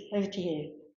 Ruth, over to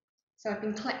you. So I've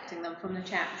been collecting them from the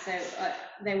chat, so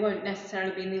they won't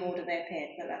necessarily be in the order they appeared,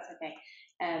 but that's okay.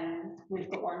 We've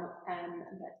got one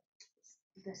that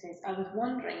this is, I was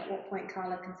wondering at what point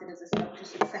Karla considers a sculpture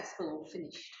successful or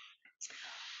finished.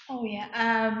 Oh yeah,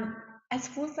 I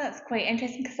suppose that's quite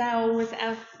interesting, because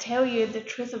I'll tell you the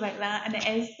truth about that, and it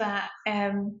is that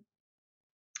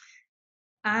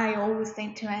I always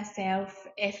think to myself,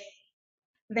 if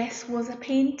this was a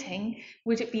painting,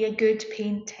 would it be a good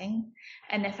painting?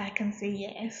 And if I can say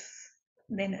yes,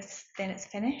 then it's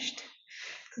finished.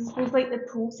 Because I suppose like the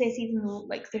process, even though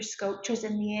like they're sculptures,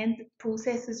 in the end the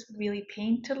process is really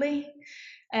painterly.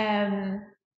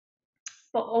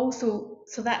 But also,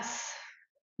 so that's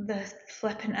the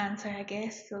flippant answer, I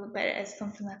guess. So, but it is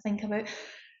something I think about.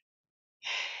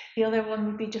 The other one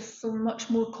would be just so much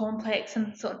more complex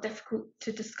and sort of difficult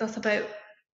to discuss about.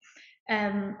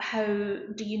 How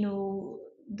do you know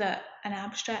that an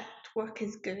abstract work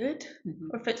is good,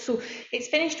 or if it's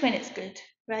finished when it's good,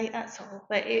 right? That's all.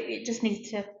 But it just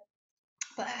needs to.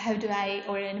 But how do I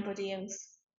or anybody else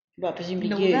presumably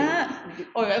know that?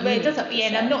 Or it doesn't. Yeah,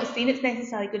 and I'm not saying it's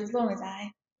necessarily good, as long as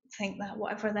I think that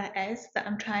whatever that is that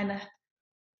I'm trying to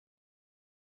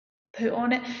put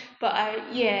on it. But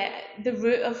the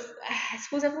root of, I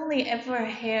suppose I've only ever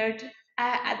heard.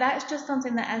 That's just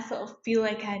something that I sort of feel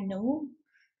like I know,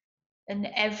 and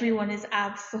everyone is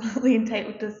absolutely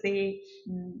entitled to say,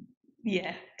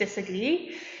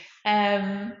 disagree.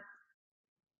 I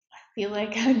feel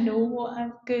like I know what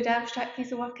a good abstract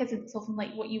piece of work is. It's often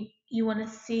like what you want to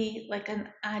see, like an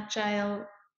agile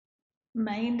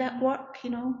mind at work, you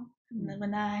know. And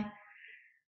when I,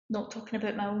 not talking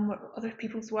about my own work, other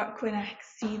people's work, when I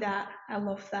see that, I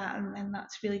love that, and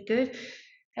that's really good.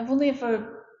 I've only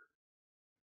ever,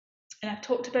 and I've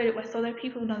talked about it with other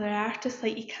people and other artists,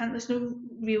 like there's no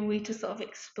real way to sort of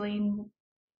explain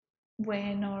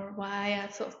when or why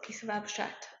a sort of piece of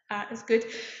abstract art is good.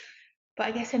 But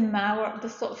I guess in my work, the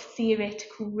sort of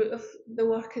theoretical root of the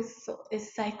work is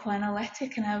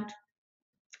psychoanalytic, and I've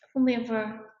only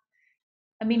ever,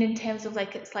 I mean, in terms of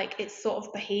like it's sort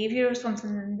of behaviour or something,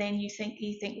 and then you think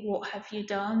what have you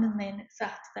done, and then it's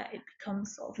after that it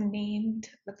becomes sort of named.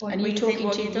 The point and where you talking think,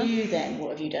 what have you done? You then,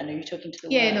 what have you done? Are you talking to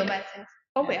the yeah, work? no, myself.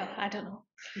 Oh well, I don't know.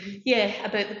 Yeah,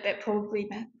 about the bit, probably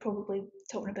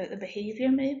talking about the behaviour,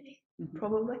 maybe,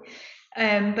 probably.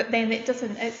 But then it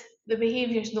doesn't. It's the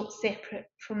behaviour is not separate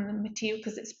from the material,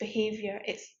 because it's behaviour.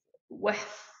 It's with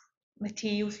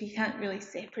material, so you can't really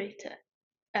separate it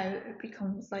out. It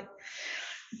becomes like,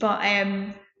 but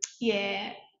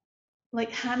yeah,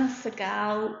 like Hannah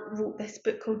Segal wrote this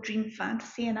book called Dream,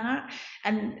 Fantasy and Art,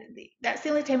 and that's the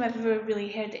only time I've ever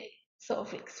really heard it sort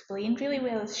of explained really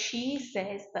well. Is she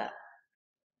says that,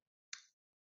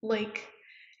 like,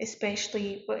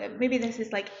 especially, maybe this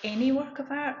is like any work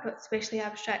of art, but especially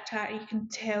abstract art, you can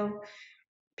tell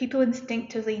people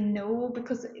instinctively know,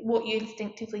 because what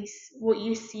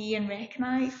you see and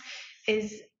recognise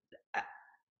is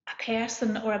a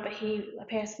person or a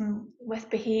person with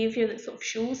behaviour that sort of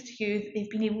shows to you that they've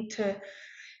been able to,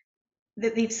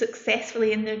 that they've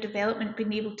successfully in their development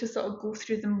been able to sort of go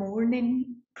through the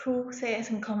mourning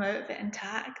process and come out of it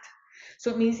intact.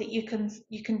 So it means that you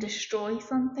can destroy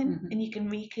something and you can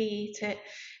recreate it,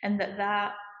 and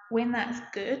that when that's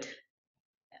good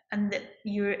and that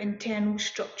your internal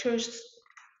structures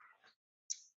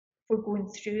for going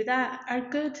through that are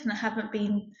good and haven't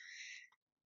been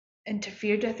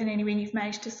interfered with in any way, and you've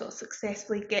managed to sort of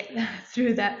successfully get that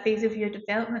through that phase of your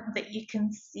development, that you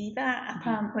can see that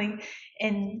apparently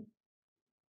in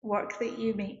work that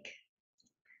you make.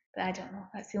 But I don't know,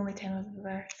 that's the only time I've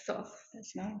ever sort of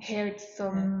heard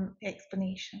some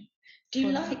explanation. Do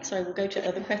you like, sorry, we'll go to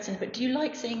other questions, but do you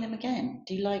like seeing them again?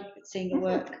 Do you like seeing the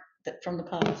work that from the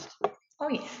past? Oh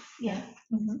yeah, yeah.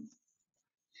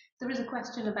 There is a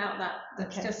question about that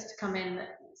that's just come in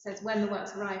that says, when the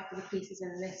works arrive for the pieces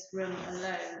in this room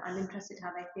alone, I'm interested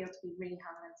how they feel to be rehung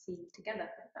and seen together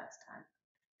for the first time.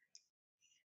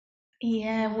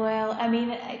 Yeah, well, I mean,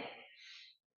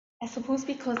 I suppose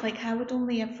because like I would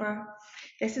only ever,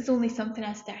 this is only something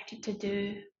I started to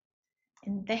do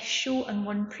in this show and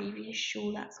one previous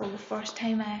show. That's all. The first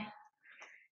time I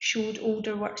showed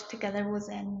older works together was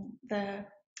in the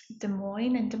Des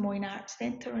Moines Arts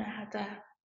Centre, and I had a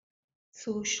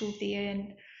solo show there,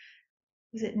 and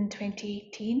was it in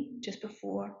 2018, just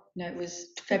before? No, it was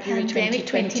February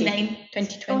 2020.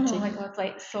 2020. Oh my God,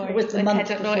 like, sorry. It was the month I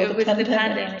don't know, before it was the pandemic. the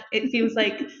pandemic. It feels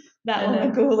like that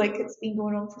long ago, like it's been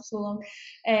going on for so long.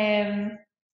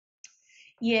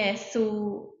 Yeah,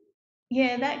 so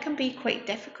yeah, that can be quite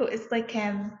difficult. It's like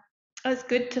it's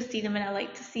good to see them, and I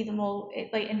like to see them all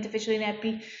like individually, and I'd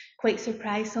be quite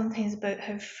surprised sometimes about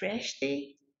how fresh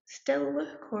they still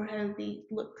look, or how they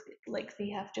look like they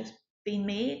have just been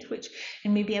made,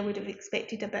 and maybe I would have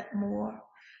expected a bit more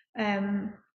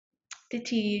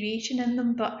deterioration in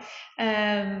them, but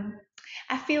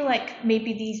I feel like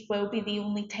maybe these will be the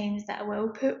only times that I will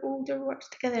put older works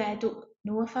together. I don't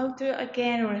know if I'll do it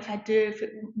again, or if I do, if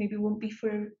it maybe won't be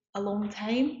for a long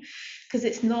time, because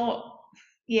it's not,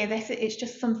 it's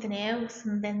just something else.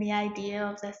 And then the idea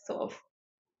of this sort of,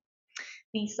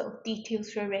 these sort of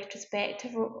details for a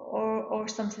retrospective, or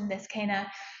something that's kind of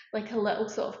like a little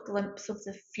sort of glimpse of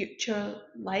the future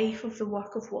life of the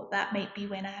work, of what that might be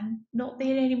when I'm not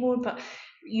there anymore. But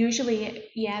usually,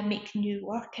 I make new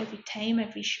work every time,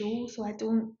 every show, so I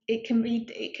don't, it can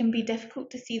be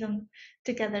difficult to see them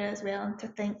together as well, and to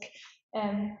think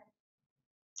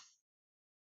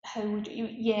how would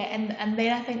you, and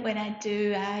then I think when I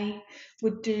do, I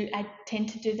tend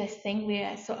to do this thing where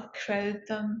I sort of crowd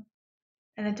them,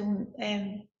 and I don't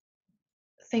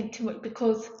think too much,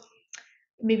 because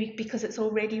maybe because it's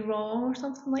already wrong or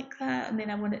something like that, and then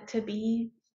I want it to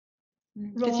be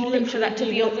wrong, and for that to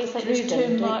be obvious, like there's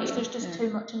too much, there's just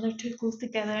too much, and they're too close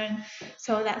together, and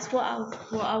so that's what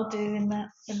I'll do in that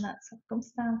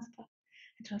circumstance. But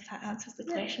I don't know if that answers the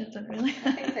question, doesn't really.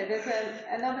 I think so. There's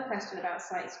another question about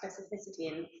site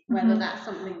specificity, and whether that's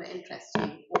something that interests you,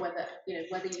 or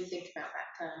whether you think about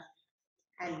that term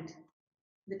and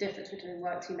the difference between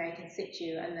works you make in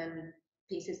situ and then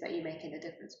pieces that you make in a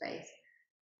different space.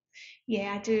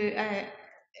 Yeah, I do.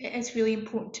 It's really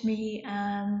important to me,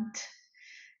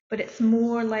 but it's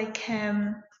more like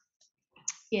that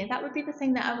would be the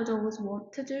thing that I would always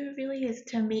want to do, really, is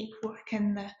to make work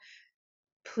in the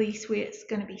place where it's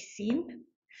going to be seen.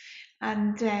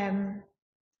 And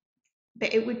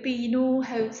but it would be,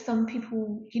 how some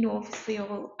people, obviously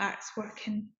all arts work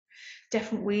in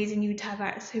different ways, and you'd have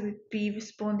artists who would be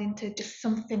responding to just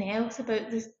something else about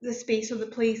the space or the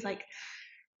place, like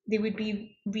they would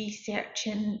be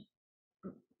researching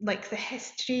like the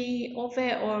history of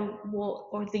it, or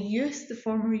the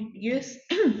former use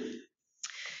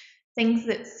things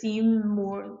that seem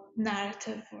more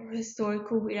narrative or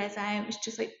historical, whereas it's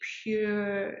just like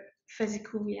pure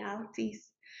physical realities.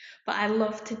 But I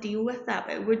love to deal with that,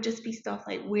 but it would just be stuff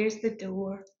like, where's the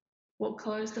door? What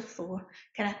colour is the floor?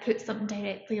 Can I put something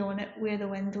directly on it? Where are the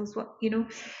windows? But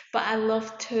I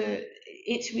love to,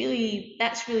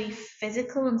 that's really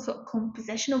physical and sort of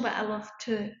compositional, but I love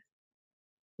to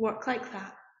work like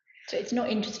that. So it's not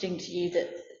interesting to you that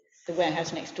the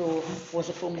warehouse next door was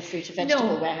a former fruit and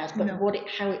vegetable warehouse, but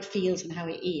how it feels and how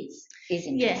it is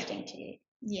interesting to you.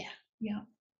 Yeah.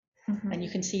 And you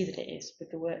can see that it is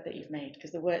with the work that you've made,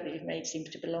 because the work that you've made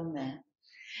seems to belong there.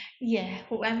 Yeah,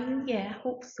 I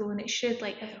hope so, and it should,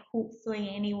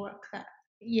 hopefully any work that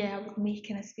I would make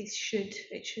in a space should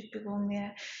belong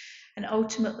there, and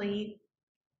ultimately,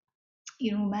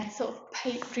 my sort of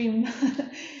pipe dream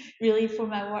really for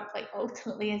my work, like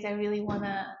ultimately, is I really want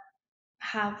to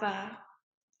have a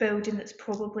building that's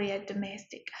probably a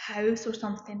domestic house or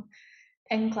something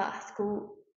in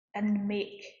Glasgow and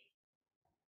make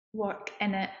work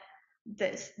in it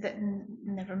that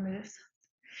never moves.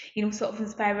 Sort of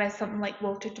inspired by something like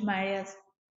Walter de Maria's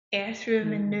Earth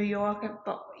Room in New York,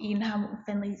 but Ian Hamilton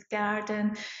Finley's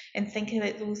garden, and thinking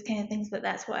about those kind of things. But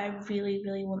that's what I really,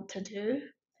 really want to do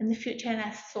in the future, and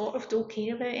I sort of don't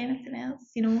care about anything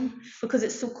else, because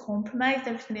it's so compromised.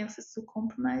 Everything else is so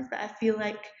compromised that I feel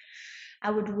like I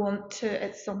would want to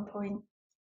at some point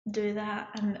do that,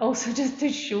 and also just to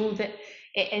show that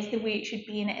it is the way it should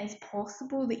be and it is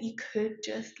possible that you could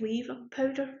just leave a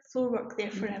powder floor work there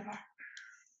forever.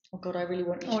 Oh God, I really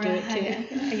want you to Or do a it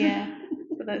too. yeah,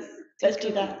 but that's Let's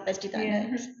do that. Let's do that yeah.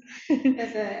 next.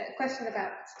 There's a question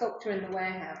about sculpture in the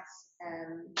warehouse,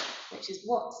 which is,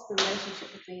 what's the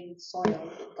relationship between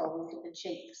soil, gold, and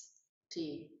shapes to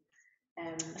you?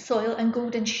 Soil and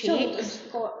golden shapes.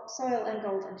 Soil and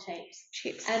gold and shapes.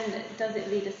 Shapes. And does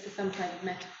it lead us to some kind of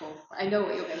metaphor? I know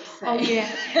what you're going to say. Oh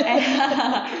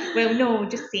yeah. Well, no,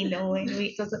 just say no. Anyway,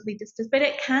 it doesn't lead us to, but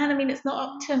it can. I mean, it's not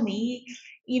up to me,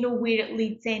 where it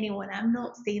leads anyone. I'm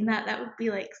not saying that. That would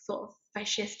be like sort of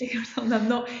fascistic or something. I'm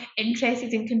not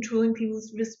interested in controlling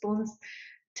people's response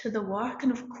to the work.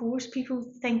 And of course, people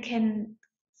think in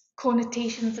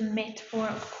connotations and metaphor.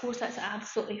 Of course, that's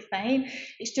absolutely fine.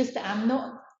 It's just that I'm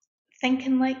not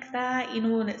thinking like that,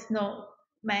 and it's not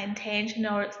my intention,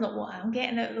 or it's not what I'm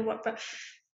getting out of the work.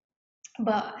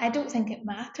 But I don't think it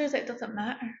matters. It doesn't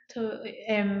matter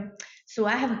to. So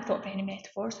I haven't thought of any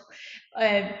metaphors.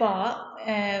 But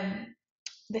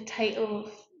the title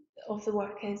of the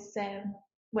work is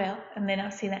well, and then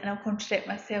I'll say that and I'll contradict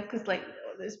myself, because like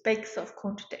there's big sort of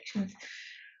contradictions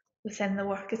within the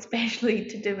work, especially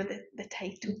to do with the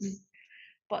titles.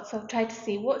 But so I've tried to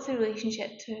see what's the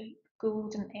relationship to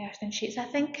gold and earth and shapes. I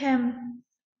think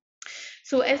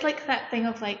so it's like that thing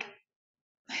of like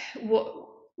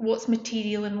what's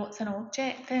material and what's an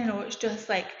object then, or it's just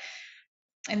like,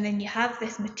 and then you have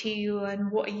this material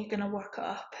and what are you going to work it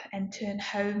up into, and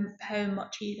how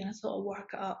much are you going to sort of work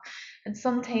it up. And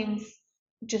sometimes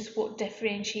just what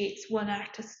differentiates one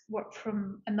artist's work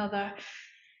from another,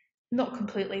 not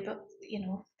completely, but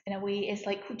in a way, is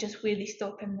like just where they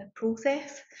stop in the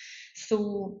process.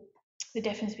 So the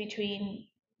difference between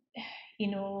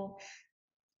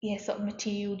sort of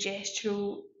material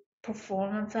gestural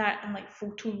performance art and like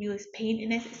photorealist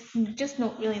painting is, it's just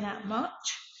not really that much.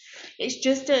 It's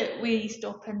just where you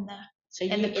stop in the So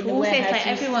in the in the process, warehouse, like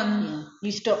everyone.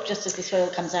 you stop just as the soil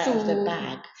comes out of the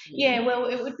bag. Yeah, well,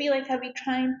 it would be like I'd be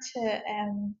trying to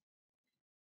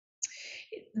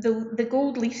the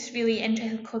gold leaf's really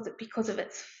interesting because of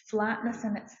its flatness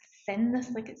and its thinness,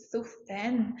 like it's so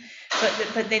thin.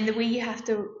 But then the way you have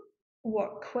to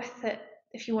work with it,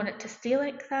 if you want it to stay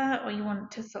like that, or you want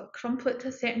it to sort of crumple it to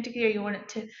a certain degree, or you want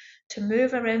it to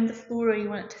move around the floor, or you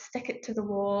want it to stick it to the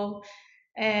wall,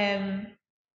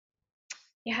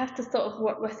 you have to sort of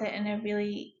work with it in a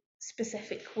really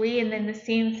specific way. And then the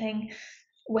same thing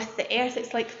with the earth,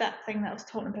 it's like that thing that I was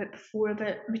talking about before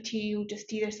about material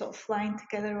just either sort of flying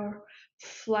together or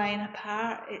flying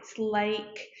apart. It's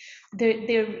like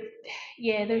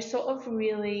they're sort of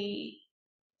really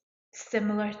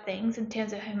similar things in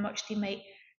terms of how much they might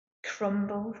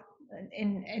crumble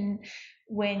and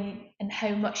when and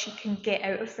how much you can get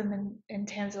out of them in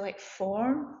terms of like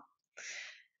form.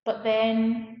 But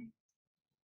then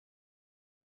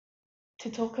to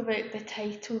talk about the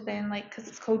title then, like, because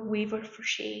it's called Waver for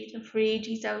Shade, and for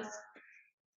ages I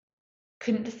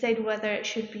couldn't decide whether it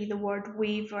should be the word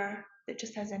waver that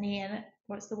just has an A in it,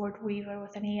 or it's the word weaver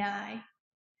with an AI.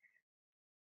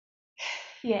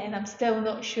 Yeah, and I'm still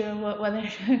not sure whether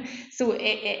so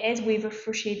it is waver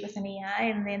for shade with an AI,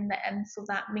 and so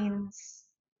that means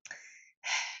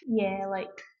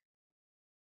like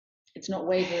it's not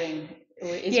wavering, or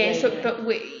it is yeah, wavering. so but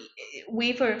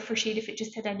waver for shade, if it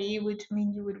just had an A, would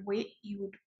mean you would wait,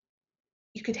 you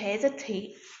could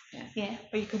hesitate, yeah,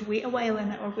 or you could wait a while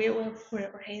in it, or wait a while for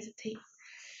it, or hesitate.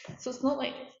 So it's not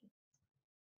like,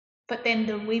 but then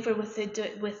the waiver with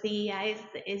the AI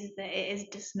is that it is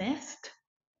dismissed.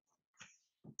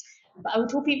 But I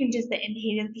would hope even just that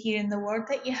inherent here in the word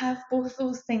that you have both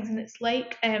those things, and it's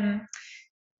like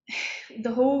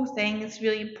the whole thing is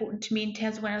really important to me in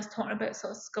terms of when I was talking about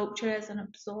sort of sculpture as an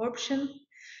absorption.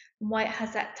 And why it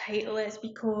has that title is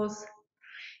because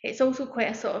it's also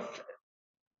quite a sort of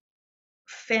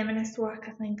feminist work,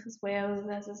 I think, as well.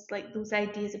 There's like those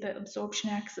ideas about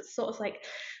absorption art, because it's sort of like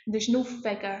there's no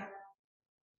figure,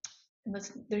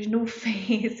 there's no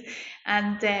face,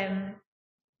 and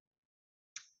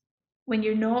when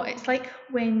you're not. It's like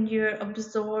when you're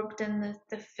absorbed in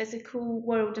the physical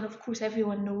world, and of course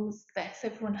everyone knows this,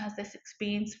 everyone has this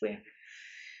experience where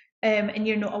and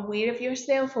you're not aware of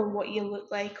yourself or what you look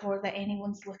like or that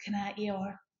anyone's looking at you,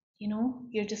 or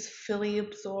you're just fully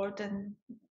absorbed in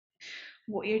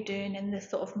what you're doing in the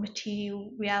sort of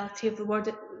material reality of the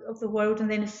world.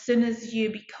 And then as soon as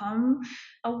you become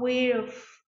aware of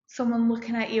someone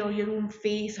looking at you or your own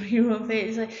face or your own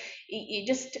face, like it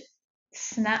just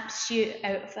snaps you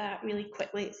out of that really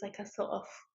quickly. It's like a sort of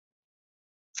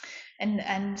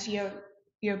and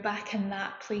you're back in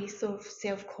that place of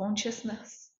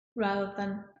self-consciousness rather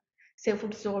than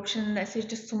self-absorption. This is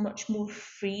just so much more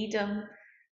freedom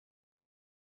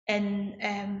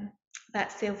in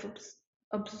that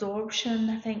self-absorption.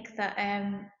 I think that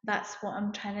that's what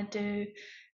I'm trying to do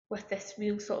with this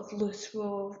real sort of loose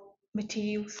raw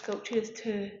material sculpture, is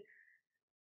to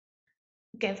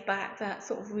give back that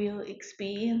sort of real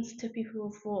experience to people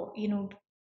of what,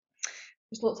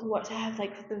 there's lots of work to have,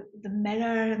 like the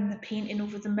mirror and the painting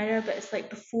over the mirror, but it's like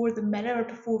before the mirror,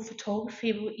 before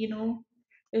photography,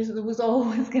 there was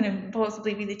always going to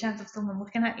possibly be the chance of someone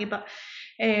looking at you. But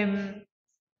the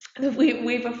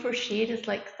wave of first shade is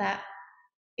like that.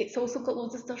 It's also got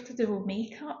loads of stuff to do with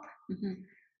makeup. Mm-hmm.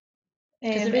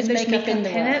 There is And there's makeup in the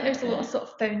work, it. There's a lot of sort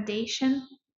of foundation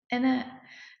in it,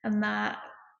 and that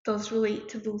does relate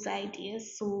to those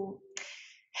ideas. So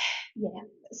yeah,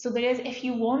 so there is, if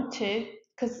you want to,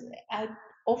 because I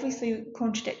obviously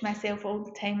contradict myself all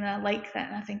the time, and I like that,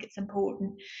 and I think it's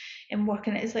important in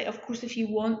working. It's like, of course, if you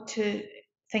want to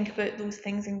think about those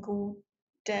things and go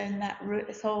down that route,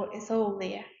 it's all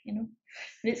there,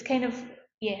 But it's kind of,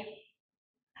 yeah,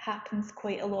 happens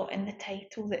quite a lot in the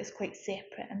title, that is quite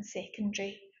separate and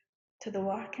secondary to the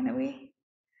work in a way.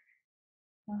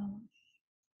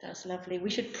 That's lovely.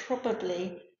 We should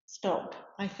probably stop,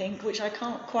 I think, which I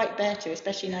can't quite bear to,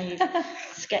 especially now you've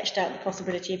sketched out the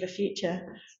possibility of a future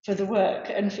for the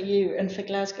work and for you and for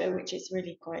Glasgow, which is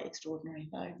really quite extraordinary.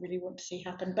 I really want to see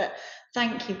happen. But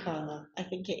thank you, Karla. I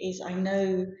think it is. I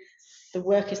know the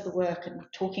work is the work, and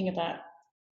talking about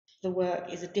the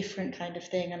work is a different kind of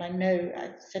thing. And I know I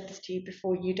said this to you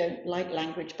before, you don't like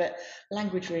language, but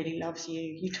language really loves you.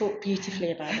 You talk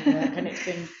beautifully about the work, and it's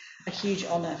been a huge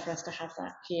honour for us to have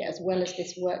that here, as well as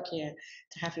this work here,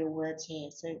 to have your words here.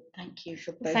 So thank you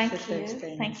for both of those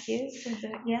things. Thank you.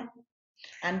 Yeah.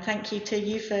 And thank you to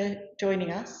you for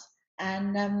joining us.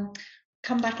 And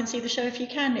come back and see the show if you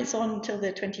can. It's on until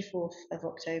the 24th of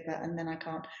October, and then I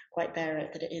can't quite bear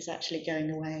it that it is actually going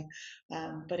away.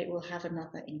 But it will have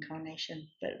another incarnation.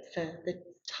 But for the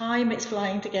time it's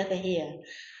flying together here,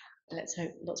 let's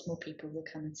hope lots more people will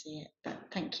come and see it. But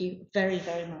thank you very,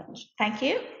 very much. Thank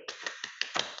you.